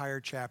the entire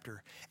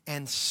chapter,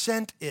 and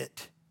sent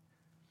it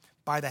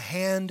by the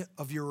hand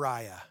of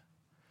Uriah.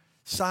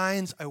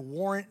 Signs a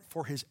warrant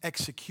for his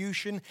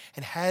execution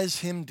and has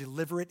him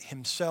deliver it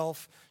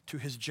himself to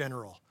his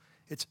general.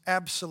 It's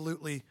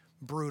absolutely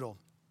brutal.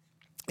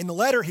 In the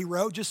letter he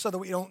wrote, just so that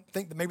we don't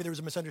think that maybe there was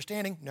a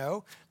misunderstanding,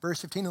 no, verse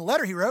 15, in the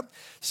letter he wrote,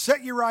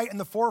 set Uriah in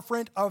the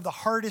forefront of the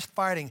hardest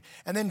fighting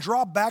and then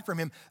draw back from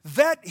him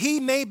that he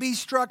may be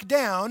struck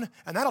down,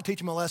 and that'll teach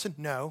him a lesson,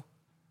 no,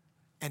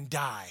 and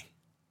die.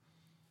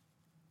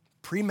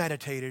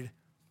 Premeditated,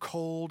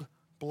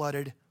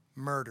 cold-blooded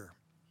murder.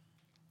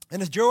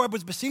 And as Joab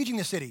was besieging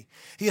the city,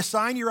 he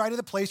assigned Uriah to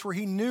the place where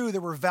he knew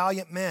there were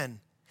valiant men.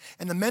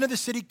 And the men of the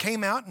city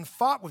came out and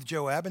fought with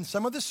Joab, and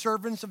some of the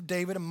servants of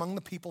David among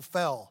the people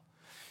fell.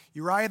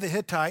 Uriah the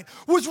Hittite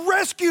was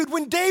rescued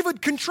when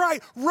David,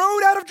 contrite,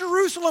 rode out of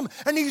Jerusalem,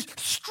 and he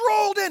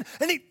strolled in,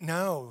 and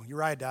no,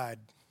 Uriah died.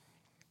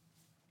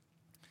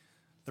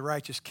 The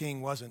righteous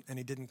king wasn't, and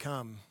he didn't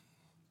come.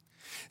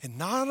 And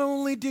not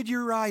only did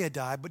Uriah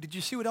die, but did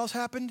you see what else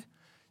happened?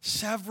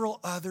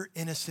 Several other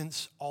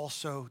innocents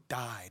also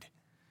died.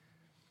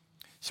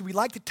 So we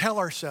like to tell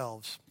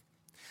ourselves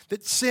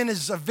that sin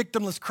is a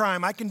victimless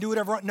crime. I can do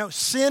whatever I want. No,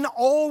 sin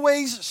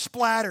always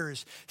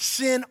splatters.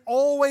 Sin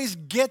always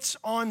gets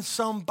on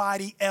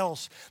somebody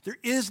else. There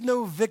is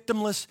no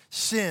victimless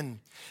sin.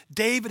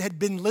 David had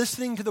been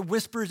listening to the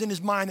whispers in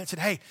his mind that said,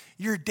 hey,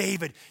 you're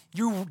David.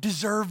 You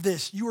deserve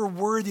this. You are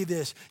worthy of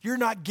this. You're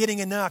not getting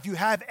enough. You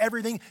have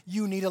everything.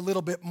 You need a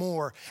little bit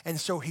more.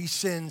 And so he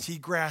sins, he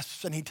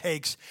grasps, and he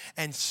takes,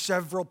 and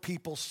several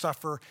people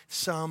suffer.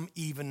 Some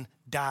even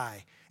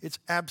die. It's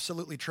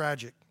absolutely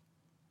tragic.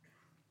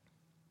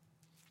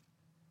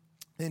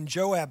 Then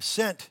Joab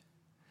sent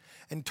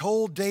and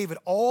told David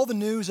all the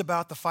news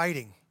about the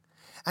fighting.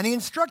 And he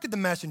instructed the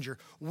messenger,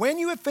 when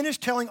you have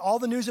finished telling all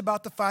the news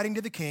about the fighting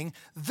to the king,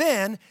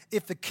 then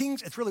if the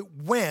king's, it's really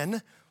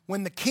when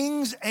when the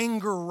king's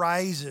anger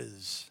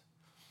rises.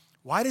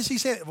 Why does he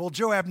say that? Well,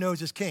 Joab knows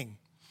his king.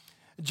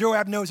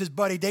 Joab knows his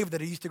buddy David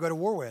that he used to go to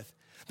war with.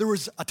 There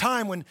was a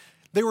time when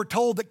they were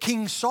told that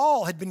King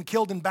Saul had been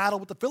killed in battle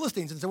with the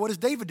Philistines. And so what does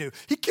David do?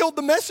 He killed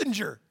the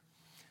messenger.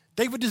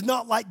 David does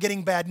not like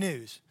getting bad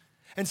news.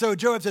 And so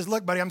Joab says,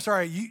 look, buddy, I'm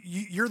sorry.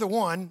 You're the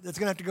one that's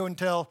going to have to go and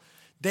tell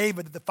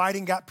David that the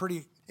fighting got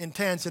pretty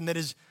intense and that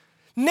his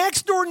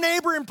next door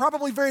neighbor and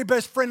probably very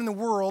best friend in the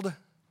world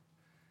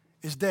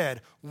is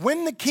dead.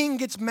 When the king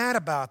gets mad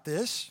about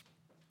this,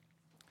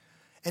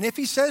 and if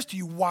he says to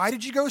you, why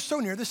did you go so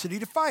near the city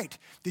to fight?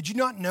 Did you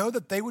not know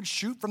that they would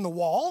shoot from the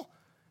wall?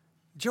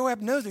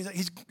 Joab knows that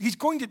he's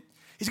going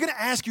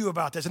to ask you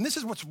about this. And this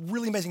is what's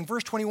really amazing.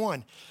 Verse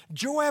 21,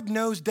 Joab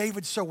knows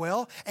David so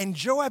well, and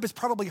Joab has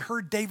probably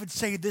heard David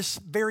say this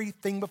very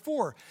thing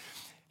before.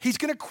 He's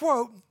going to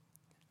quote,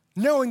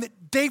 knowing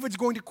that David's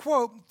going to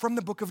quote from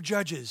the book of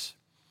Judges.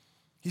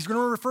 He's going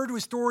to refer to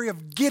a story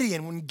of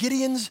Gideon, when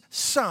Gideon's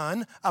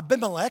son,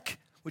 Abimelech,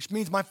 which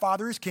means my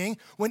father is king,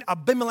 when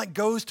Abimelech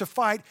goes to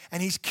fight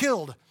and he's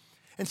killed.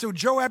 And so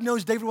Joab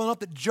knows David well enough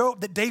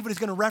that David is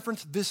going to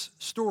reference this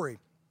story.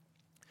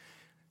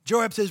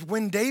 Joab says,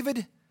 when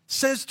David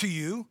says to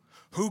you,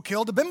 who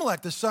killed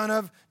Abimelech, the son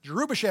of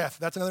Jerubasheth,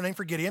 that's another name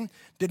for Gideon,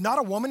 did not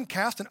a woman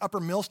cast an upper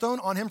millstone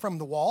on him from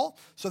the wall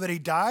so that he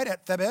died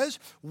at Thebez?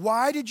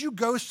 Why did you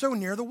go so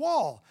near the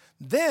wall?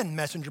 Then,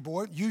 messenger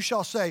boy, you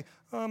shall say,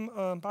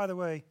 by the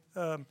way,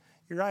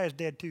 Uriah's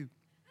dead too.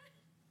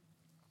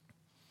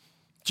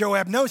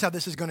 Joab knows how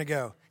this is going to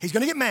go. He's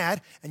going to get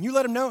mad, and you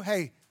let him know,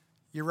 hey,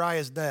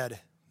 Uriah's dead.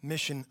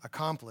 Mission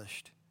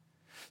accomplished.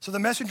 So the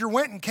messenger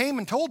went and came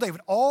and told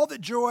David all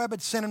that Joab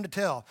had sent him to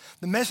tell.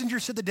 The messenger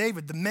said to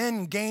David, the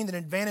men gained an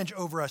advantage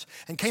over us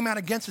and came out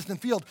against us in the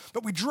field,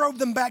 but we drove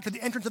them back to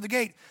the entrance of the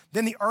gate.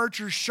 Then the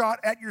archers shot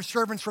at your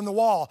servants from the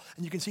wall.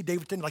 And you can see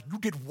David saying, like, you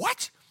did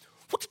what?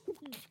 What?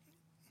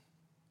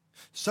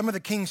 Some of the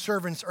king's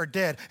servants are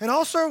dead. And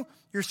also,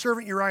 your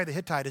servant Uriah the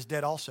Hittite is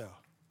dead also.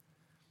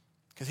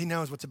 Because he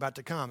knows what's about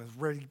to come. He's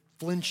ready,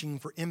 flinching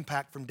for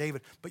impact from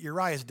David. But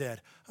Uriah is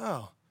dead.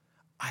 Oh,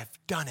 I've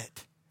done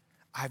it.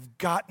 I've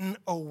gotten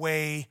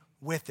away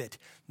with it.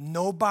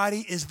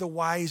 Nobody is the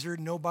wiser.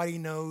 Nobody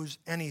knows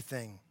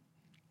anything.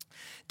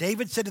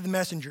 David said to the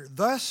messenger,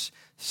 thus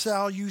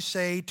shall you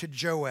say to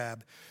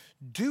Joab,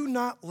 do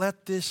not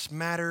let this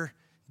matter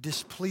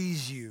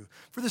displease you.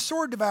 For the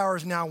sword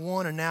devours now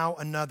one and now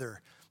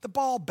another. The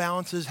ball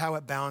bounces how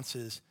it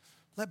bounces.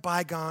 Let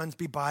bygones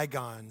be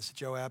bygones,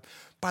 Joab.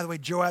 By the way,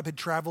 Joab had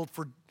traveled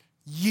for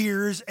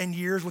years and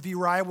years with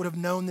Uriah, would have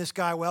known this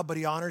guy well, but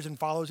he honors and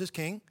follows his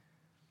king.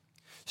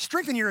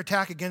 Strengthen your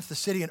attack against the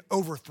city and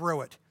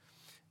overthrow it,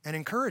 and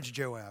encourage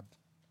Joab.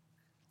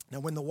 Now,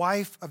 when the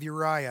wife of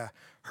Uriah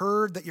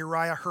heard that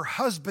Uriah, her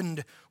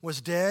husband, was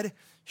dead,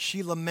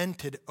 she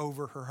lamented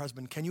over her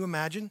husband. Can you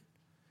imagine?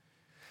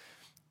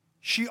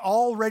 She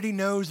already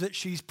knows that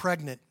she's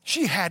pregnant.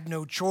 She had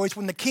no choice.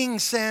 When the king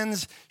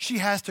sends, she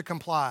has to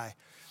comply.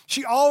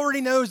 She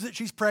already knows that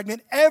she's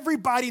pregnant.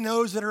 Everybody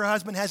knows that her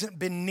husband hasn't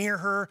been near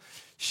her.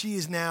 She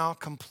is now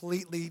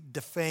completely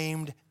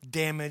defamed,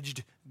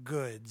 damaged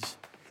goods.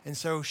 And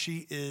so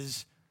she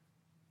is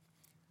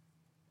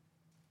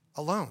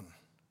alone.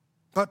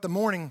 But the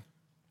mourning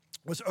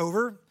was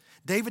over.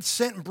 David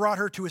sent and brought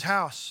her to his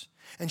house,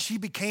 and she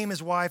became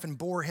his wife and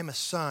bore him a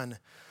son.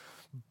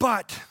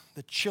 But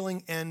the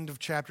chilling end of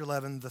chapter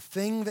 11, the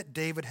thing that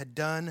David had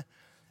done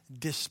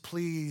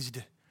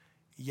displeased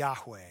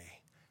Yahweh,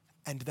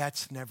 and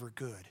that's never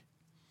good.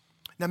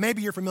 Now,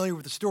 maybe you're familiar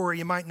with the story.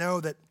 You might know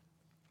that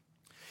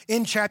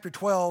in chapter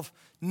 12,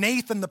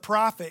 Nathan the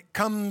prophet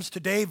comes to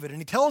David, and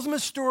he tells him a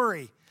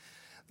story.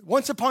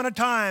 Once upon a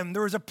time,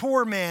 there was a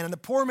poor man, and the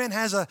poor man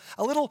has a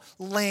little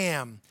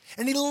lamb.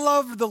 And he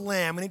loved the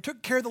lamb, and he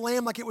took care of the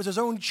lamb like it was his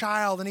own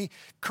child, and he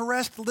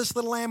caressed this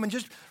little lamb and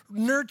just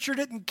nurtured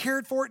it and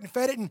cared for it and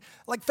fed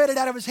it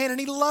out of his hand, and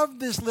he loved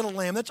this little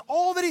lamb. That's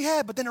all that he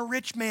had. But then a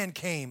rich man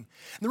came.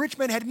 And the rich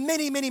man had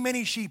many, many,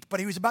 many sheep,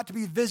 but he was about to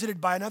be visited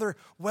by another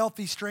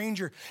wealthy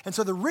stranger. And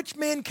so the rich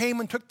man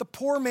came and took the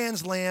poor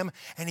man's lamb,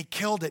 and he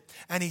killed it,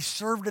 and he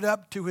served it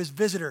up to his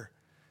visitor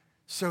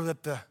so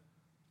that the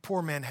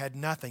poor man had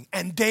nothing.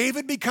 And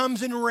David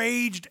becomes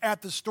enraged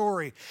at the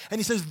story. And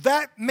he says,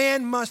 that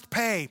man must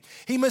pay.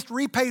 He must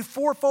repay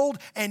fourfold,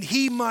 and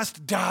he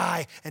must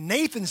die. And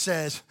Nathan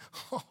says,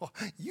 oh,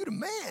 you the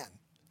man.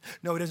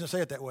 No, he doesn't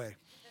say it that way.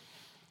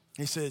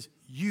 He says,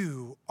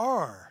 you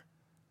are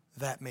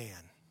that man.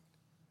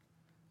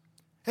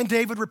 And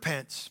David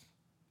repents.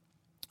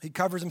 He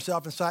covers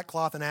himself in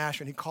sackcloth and ash,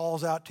 and he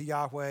calls out to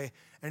Yahweh,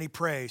 and he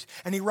prays.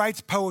 And he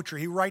writes poetry.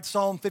 He writes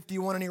Psalm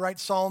 51, and he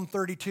writes Psalm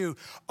 32,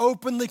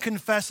 openly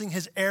confessing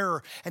his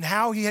error and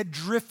how he had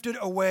drifted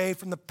away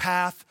from the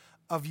path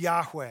of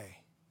Yahweh.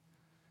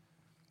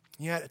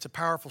 Yet it's a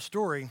powerful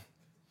story.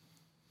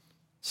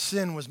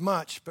 Sin was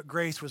much, but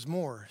grace was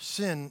more.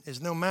 Sin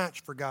is no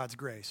match for God's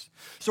grace.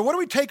 So what do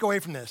we take away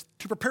from this?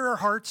 To prepare our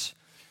hearts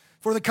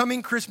for the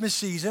coming Christmas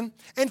season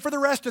and for the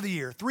rest of the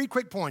year. 3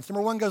 quick points.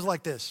 Number 1 goes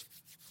like this.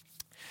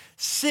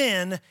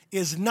 sin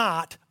is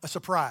not a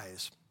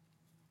surprise.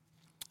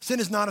 Sin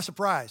is not a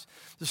surprise.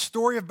 The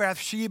story of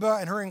Bathsheba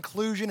and her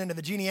inclusion into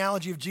the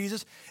genealogy of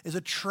Jesus is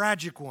a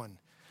tragic one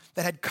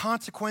that had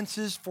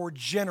consequences for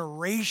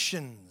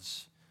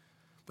generations.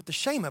 But the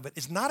shame of it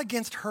is not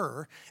against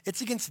her,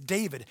 it's against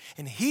David.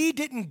 And he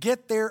didn't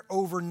get there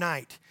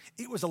overnight.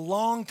 It was a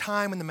long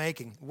time in the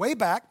making. Way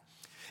back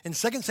in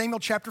 2 Samuel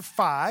chapter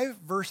 5,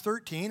 verse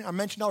 13, I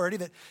mentioned already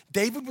that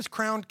David was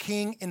crowned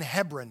king in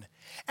Hebron.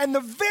 And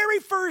the very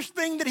first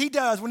thing that he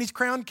does when he's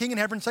crowned king in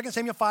Hebron, 2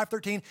 Samuel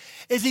 5:13,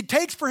 is he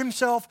takes for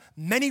himself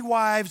many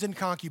wives and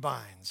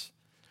concubines.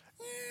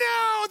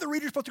 No, the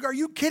reader's supposed to go, are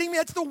you kidding me?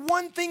 That's the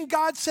one thing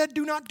God said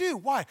do not do.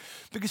 Why?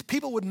 Because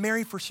people would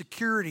marry for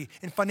security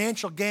and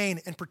financial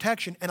gain and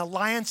protection and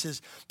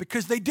alliances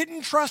because they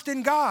didn't trust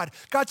in God.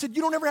 God said,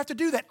 you don't ever have to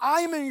do that.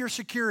 I am your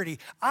security.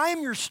 I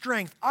am your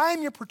strength. I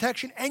am your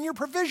protection and your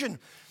provision.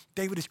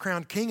 David is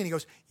crowned king and he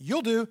goes,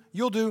 you'll do,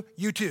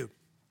 you too.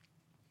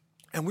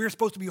 And we're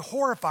supposed to be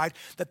horrified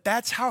that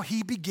that's how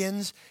he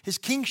begins his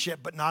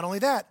kingship. But not only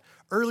that,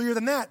 earlier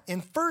than that,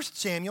 in 1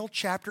 Samuel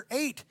chapter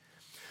 8,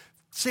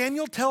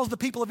 Samuel tells the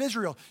people of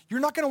Israel,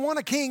 you're not going to want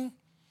a king.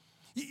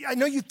 I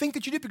know you think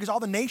that you do because all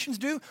the nations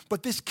do,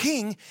 but this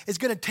king is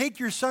going to take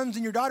your sons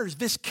and your daughters.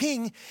 This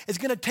king is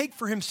going to take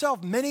for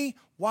himself many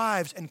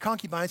wives and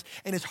concubines,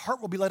 and his heart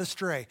will be led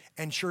astray.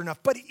 And sure enough,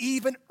 but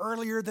even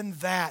earlier than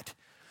that,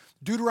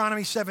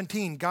 Deuteronomy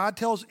 17, God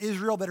tells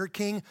Israel that her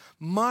king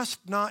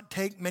must not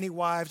take many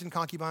wives and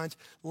concubines,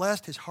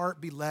 lest his heart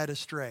be led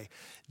astray.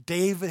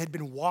 David had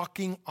been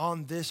walking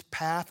on this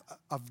path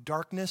of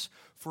darkness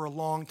for a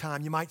long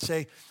time. You might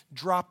say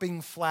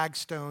dropping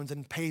flagstones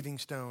and paving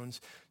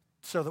stones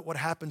so that what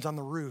happens on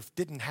the roof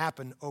didn't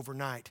happen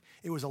overnight.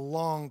 It was a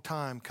long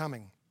time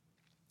coming.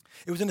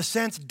 It was in a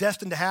sense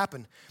destined to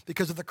happen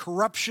because of the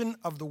corruption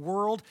of the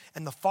world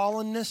and the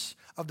fallenness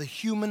of the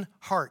human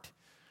heart.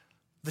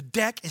 The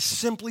deck is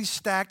simply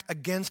stacked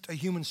against a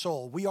human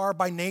soul. We are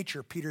by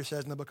nature, Peter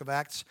says in the book of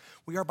Acts,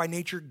 we are by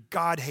nature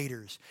God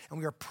haters, and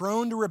we are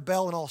prone to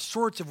rebel in all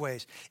sorts of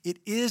ways. It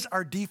is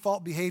our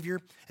default behavior,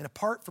 and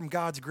apart from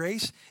God's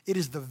grace, it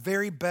is the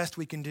very best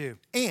we can do.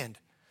 And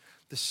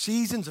the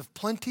seasons of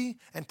plenty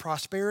and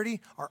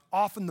prosperity are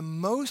often the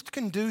most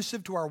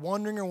conducive to our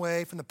wandering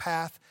away from the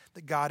path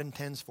that God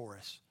intends for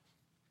us.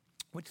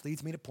 Which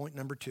leads me to point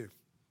number 2.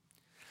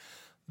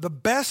 The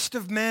best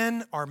of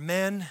men are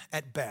men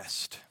at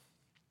best.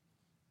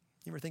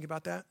 You ever think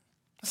about that?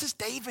 This is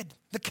David,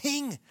 the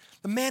king,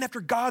 the man after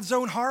God's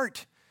own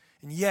heart.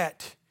 And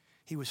yet,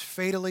 he was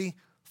fatally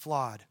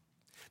flawed.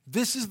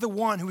 This is the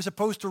one who was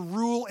supposed to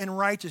rule in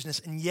righteousness,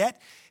 and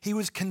yet he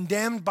was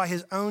condemned by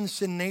his own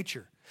sin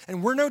nature.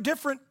 And we're no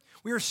different.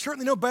 We are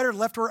certainly no better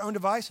left to our own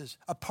devices.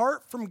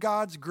 Apart from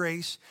God's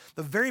grace,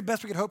 the very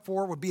best we could hope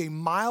for would be a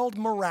mild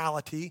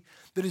morality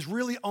that is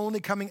really only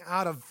coming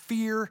out of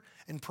fear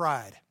and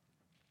pride.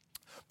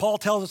 Paul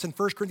tells us in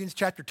 1 Corinthians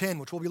chapter 10,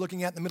 which we'll be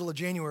looking at in the middle of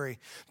January,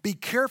 be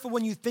careful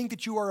when you think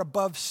that you are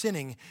above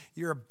sinning.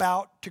 You're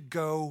about to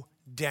go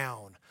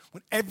down.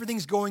 When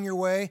everything's going your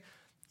way,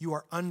 you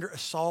are under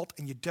assault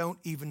and you don't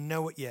even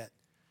know it yet.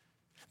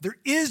 There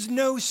is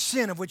no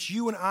sin of which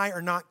you and I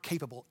are not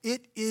capable.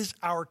 It is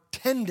our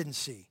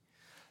tendency.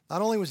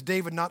 Not only was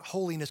David not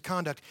holy in his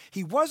conduct,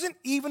 he wasn't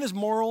even as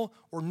moral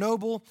or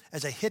noble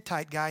as a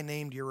Hittite guy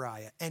named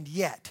Uriah. And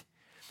yet,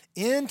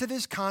 into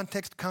this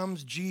context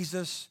comes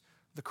Jesus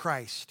the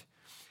Christ.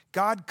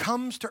 God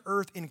comes to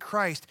earth in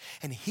Christ,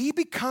 and he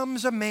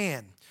becomes a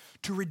man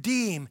to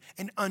redeem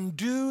and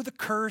undo the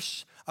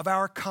curse of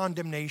our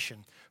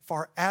condemnation.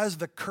 Far as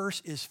the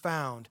curse is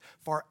found,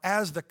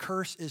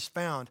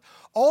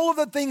 all of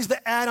the things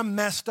that Adam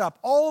messed up,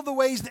 all of the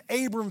ways that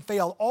Abram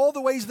failed, all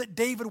the ways that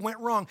David went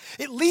wrong,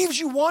 it leaves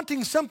you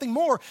wanting something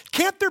more.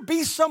 Can't there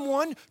be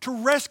someone to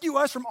rescue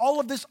us from all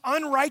of this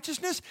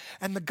unrighteousness?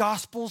 And the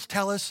Gospels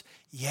tell us,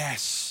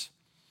 yes.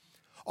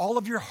 All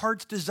of your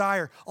heart's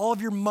desire, all of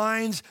your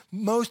mind's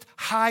most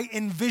high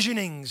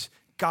envisionings,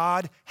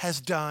 God has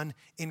done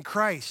in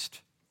Christ.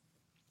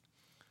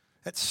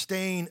 That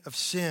stain of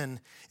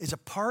sin is a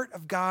part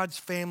of God's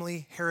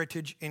family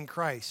heritage in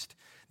Christ.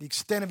 The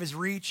extent of his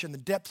reach and the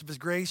depths of his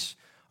grace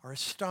are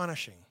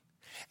astonishing.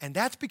 And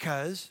that's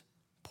because,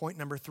 point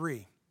number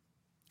 3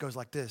 goes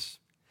like this.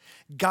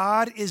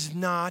 God is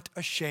not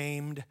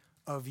ashamed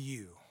of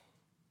you.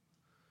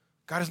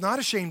 God is not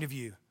ashamed of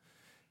you.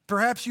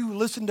 Perhaps you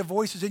listen to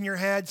voices in your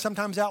head,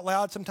 sometimes out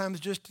loud, sometimes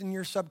just in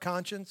your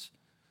subconscious,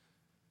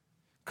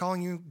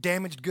 calling you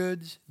damaged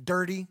goods,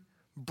 dirty,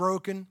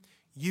 broken,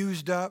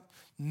 used up,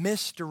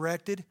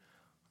 misdirected,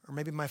 or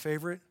maybe my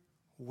favorite,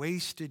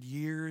 wasted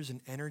years and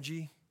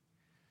energy.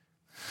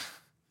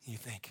 You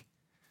think,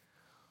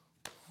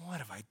 what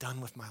have I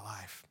done with my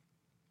life?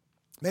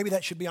 Maybe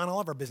that should be on all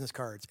of our business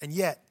cards. And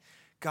yet,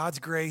 God's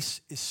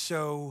grace is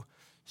so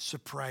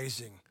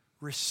surprising.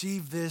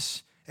 Receive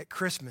this at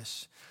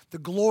Christmas. The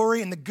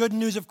glory and the good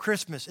news of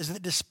Christmas is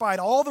that despite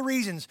all the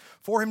reasons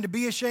for him to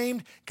be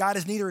ashamed, God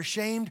is neither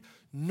ashamed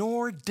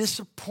nor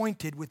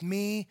disappointed with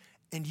me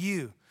and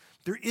you.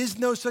 There is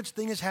no such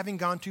thing as having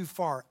gone too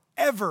far.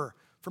 ever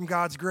from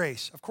God's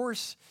grace. Of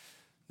course,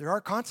 there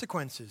are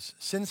consequences.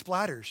 Sin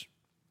splatters.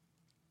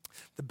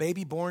 The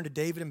baby born to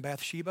David and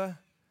Bathsheba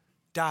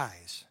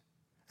dies,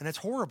 and it's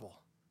horrible.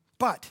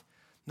 But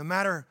no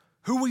matter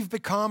who we've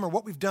become or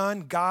what we've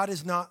done, God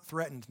is not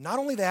threatened. Not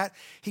only that,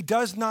 he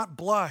does not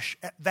blush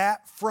at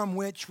that from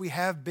which we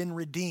have been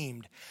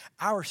redeemed.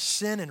 Our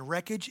sin and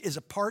wreckage is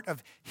a part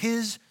of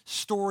his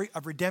story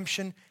of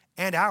redemption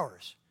and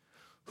ours.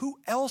 Who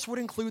else would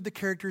include the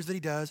characters that he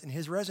does in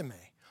his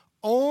resume?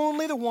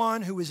 Only the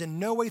one who is in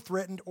no way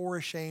threatened or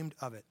ashamed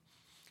of it.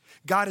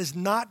 God is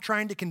not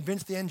trying to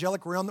convince the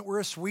angelic realm that we're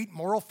a sweet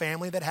moral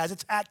family that has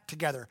its act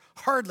together.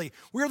 Hardly.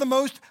 We're the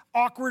most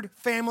awkward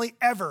family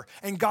ever,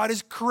 and God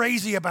is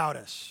crazy about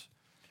us.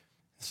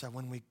 So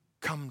when we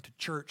come to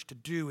church to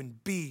do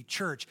and be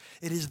church,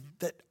 it is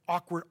that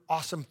awkward,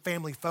 awesome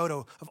family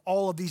photo of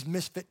all of these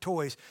misfit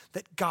toys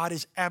that God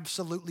is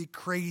absolutely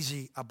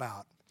crazy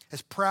about.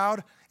 As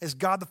proud as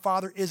God the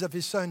Father is of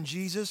his son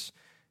Jesus,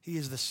 he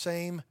is the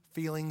same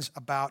feelings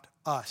about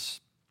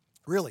us.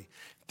 Really,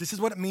 this is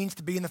what it means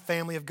to be in the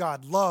family of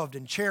God, loved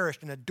and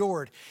cherished and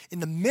adored in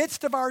the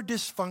midst of our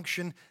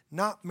dysfunction,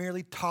 not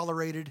merely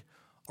tolerated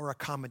or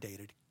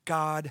accommodated.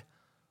 God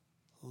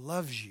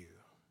loves you.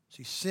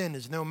 See, sin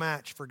is no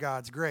match for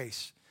God's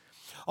grace.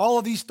 All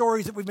of these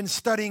stories that we've been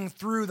studying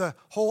through the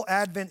whole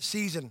Advent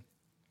season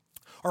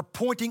are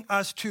pointing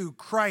us to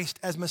Christ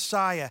as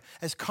Messiah,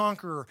 as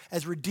conqueror,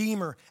 as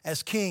redeemer,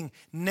 as king.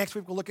 Next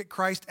week we'll look at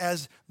Christ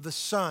as the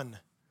Son.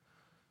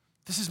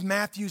 This is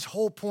Matthew's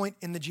whole point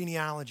in the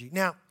genealogy.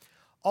 Now,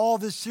 all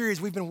this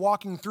series we've been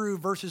walking through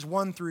verses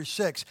 1 through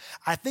 6.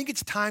 I think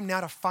it's time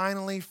now to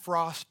finally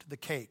frost the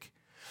cake.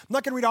 I'm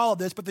not going to read all of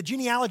this, but the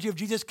genealogy of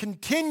Jesus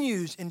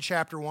continues in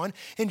chapter 1.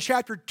 In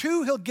chapter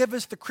 2, he'll give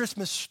us the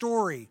Christmas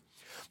story.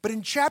 But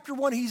in chapter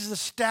 1, he's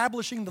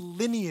establishing the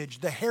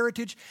lineage, the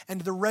heritage, and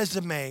the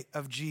resume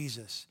of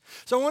Jesus.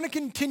 So I want to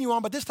continue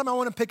on, but this time I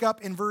want to pick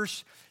up in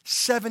verse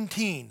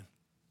 17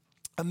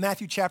 of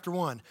Matthew chapter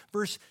 1,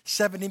 verse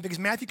 17, because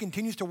Matthew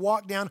continues to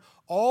walk down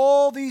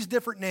all these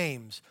different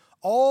names,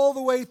 all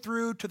the way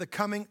through to the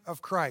coming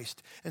of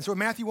Christ. And so in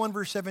Matthew 1,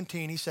 verse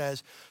 17, he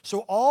says, "So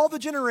all the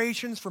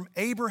generations from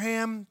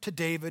Abraham to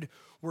David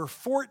were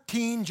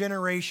 14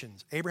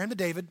 generations." Abraham to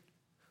David,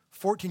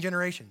 14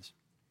 generations.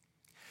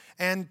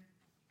 And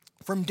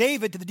from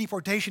David to the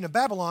deportation of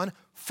Babylon,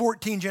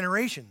 14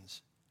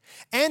 generations.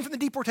 And from the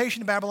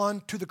deportation of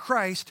Babylon to the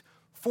Christ,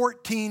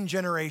 14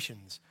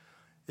 generations.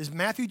 Is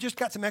Matthew just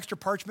got some extra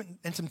parchment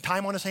and some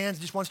time on his hands,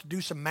 just wants to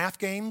do some math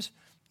games?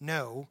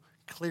 No,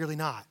 clearly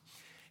not.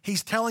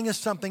 He's telling us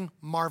something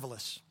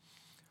marvelous.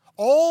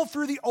 All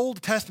through the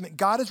Old Testament,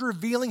 God is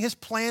revealing his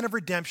plan of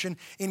redemption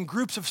in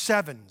groups of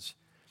sevens.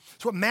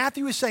 So what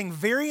Matthew is saying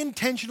very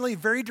intentionally,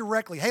 very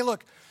directly, hey,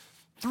 look,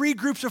 3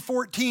 groups of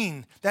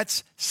 14,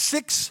 that's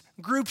 6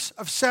 groups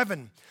of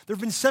 7. There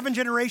have been 7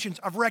 generations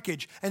of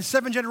wreckage, and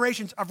 7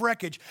 generations of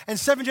wreckage, and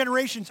 7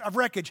 generations of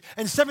wreckage,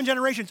 and 7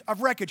 generations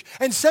of wreckage,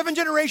 and 7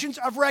 generations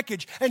of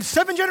wreckage, and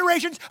 7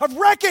 generations of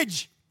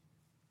wreckage.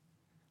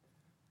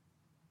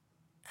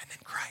 And then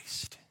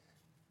Christ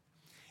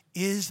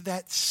is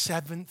that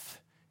 7th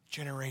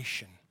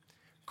generation.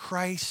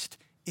 Christ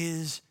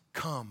is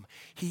come.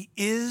 He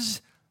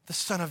is the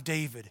Son of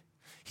David.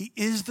 He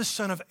is the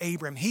son of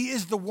Abraham. He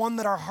is the one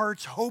that our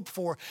hearts hope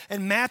for.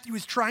 And Matthew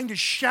is trying to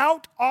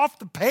shout off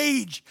the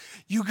page,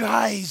 you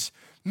guys,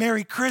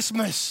 Merry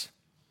Christmas.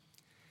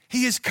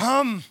 He has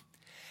come,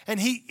 and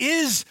he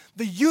is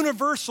the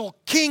universal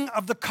king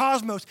of the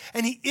cosmos,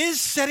 and he is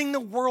setting the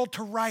world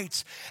to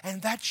rights.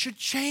 And that should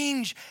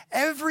change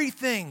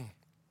everything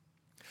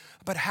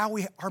about how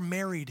we are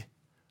married,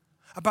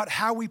 about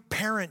how we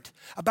parent,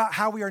 about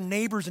how we are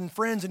neighbors and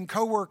friends and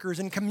coworkers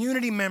and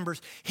community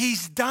members.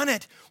 He's done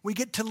it. We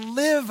get to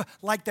live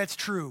like that's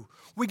true.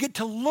 We get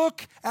to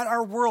look at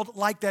our world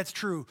like that's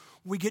true.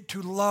 We get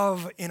to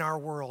love in our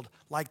world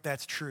like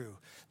that's true.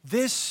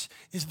 This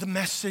is the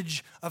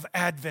message of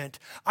Advent.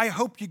 I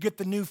hope you get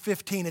the new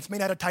 15. It's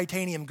made out of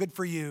titanium. Good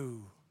for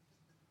you.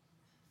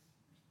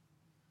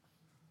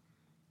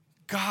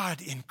 God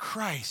in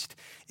Christ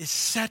is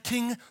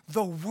setting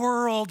the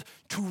world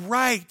to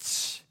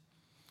rights.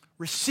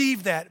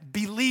 Receive that,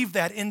 believe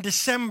that in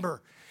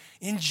December,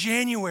 in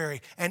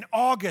January, and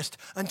August,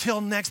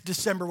 until next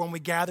December when we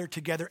gather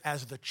together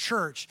as the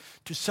church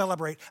to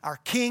celebrate our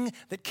King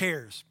that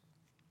cares,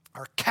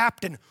 our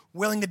captain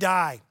willing to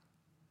die,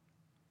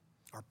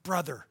 our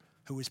brother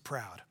who is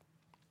proud.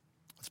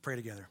 Let's pray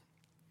together.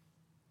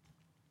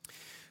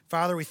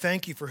 Father, we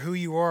thank you for who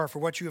you are, for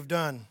what you have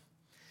done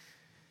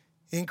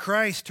in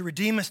Christ to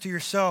redeem us to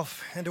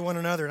yourself and to one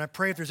another. And I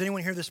pray if there's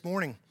anyone here this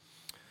morning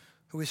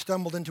who has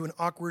stumbled into an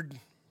awkward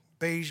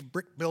beige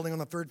brick building on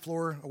the 3rd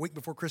floor a week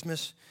before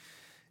Christmas,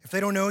 if they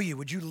don't know you,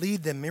 would you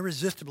lead them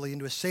irresistibly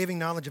into a saving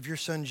knowledge of your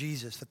Son,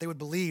 Jesus, that they would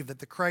believe that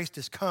the Christ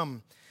has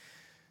come,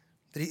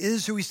 that he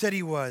is who he said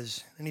he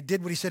was, and he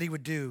did what he said he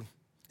would do.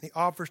 And he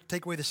offers to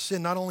take away the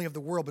sin not only of the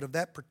world, but of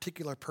that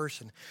particular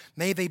person.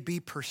 May they be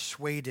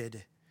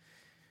persuaded,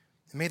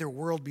 and may their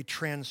world be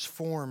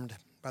transformed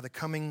by the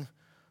coming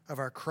of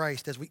our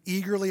Christ as we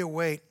eagerly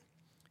await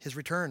his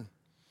return.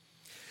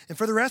 And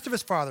for the rest of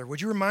us, Father,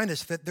 would you remind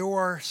us that though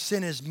our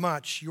sin is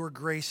much, your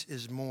grace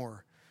is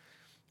more.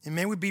 And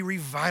may we be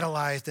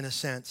revitalized in a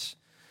sense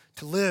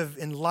to live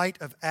in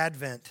light of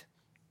Advent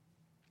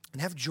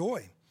and have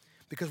joy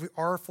because we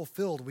are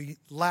fulfilled. We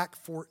lack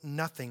for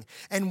nothing.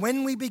 And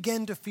when we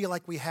begin to feel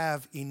like we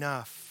have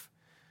enough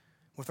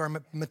with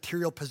our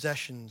material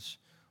possessions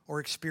or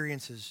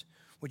experiences,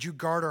 would you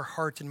guard our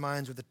hearts and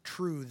minds with the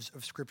truths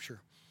of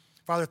Scripture?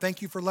 Father,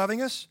 thank you for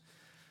loving us.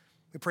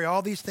 We pray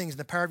all these things in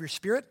the power of your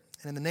Spirit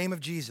and in the name of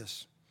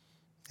Jesus.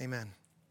 Amen.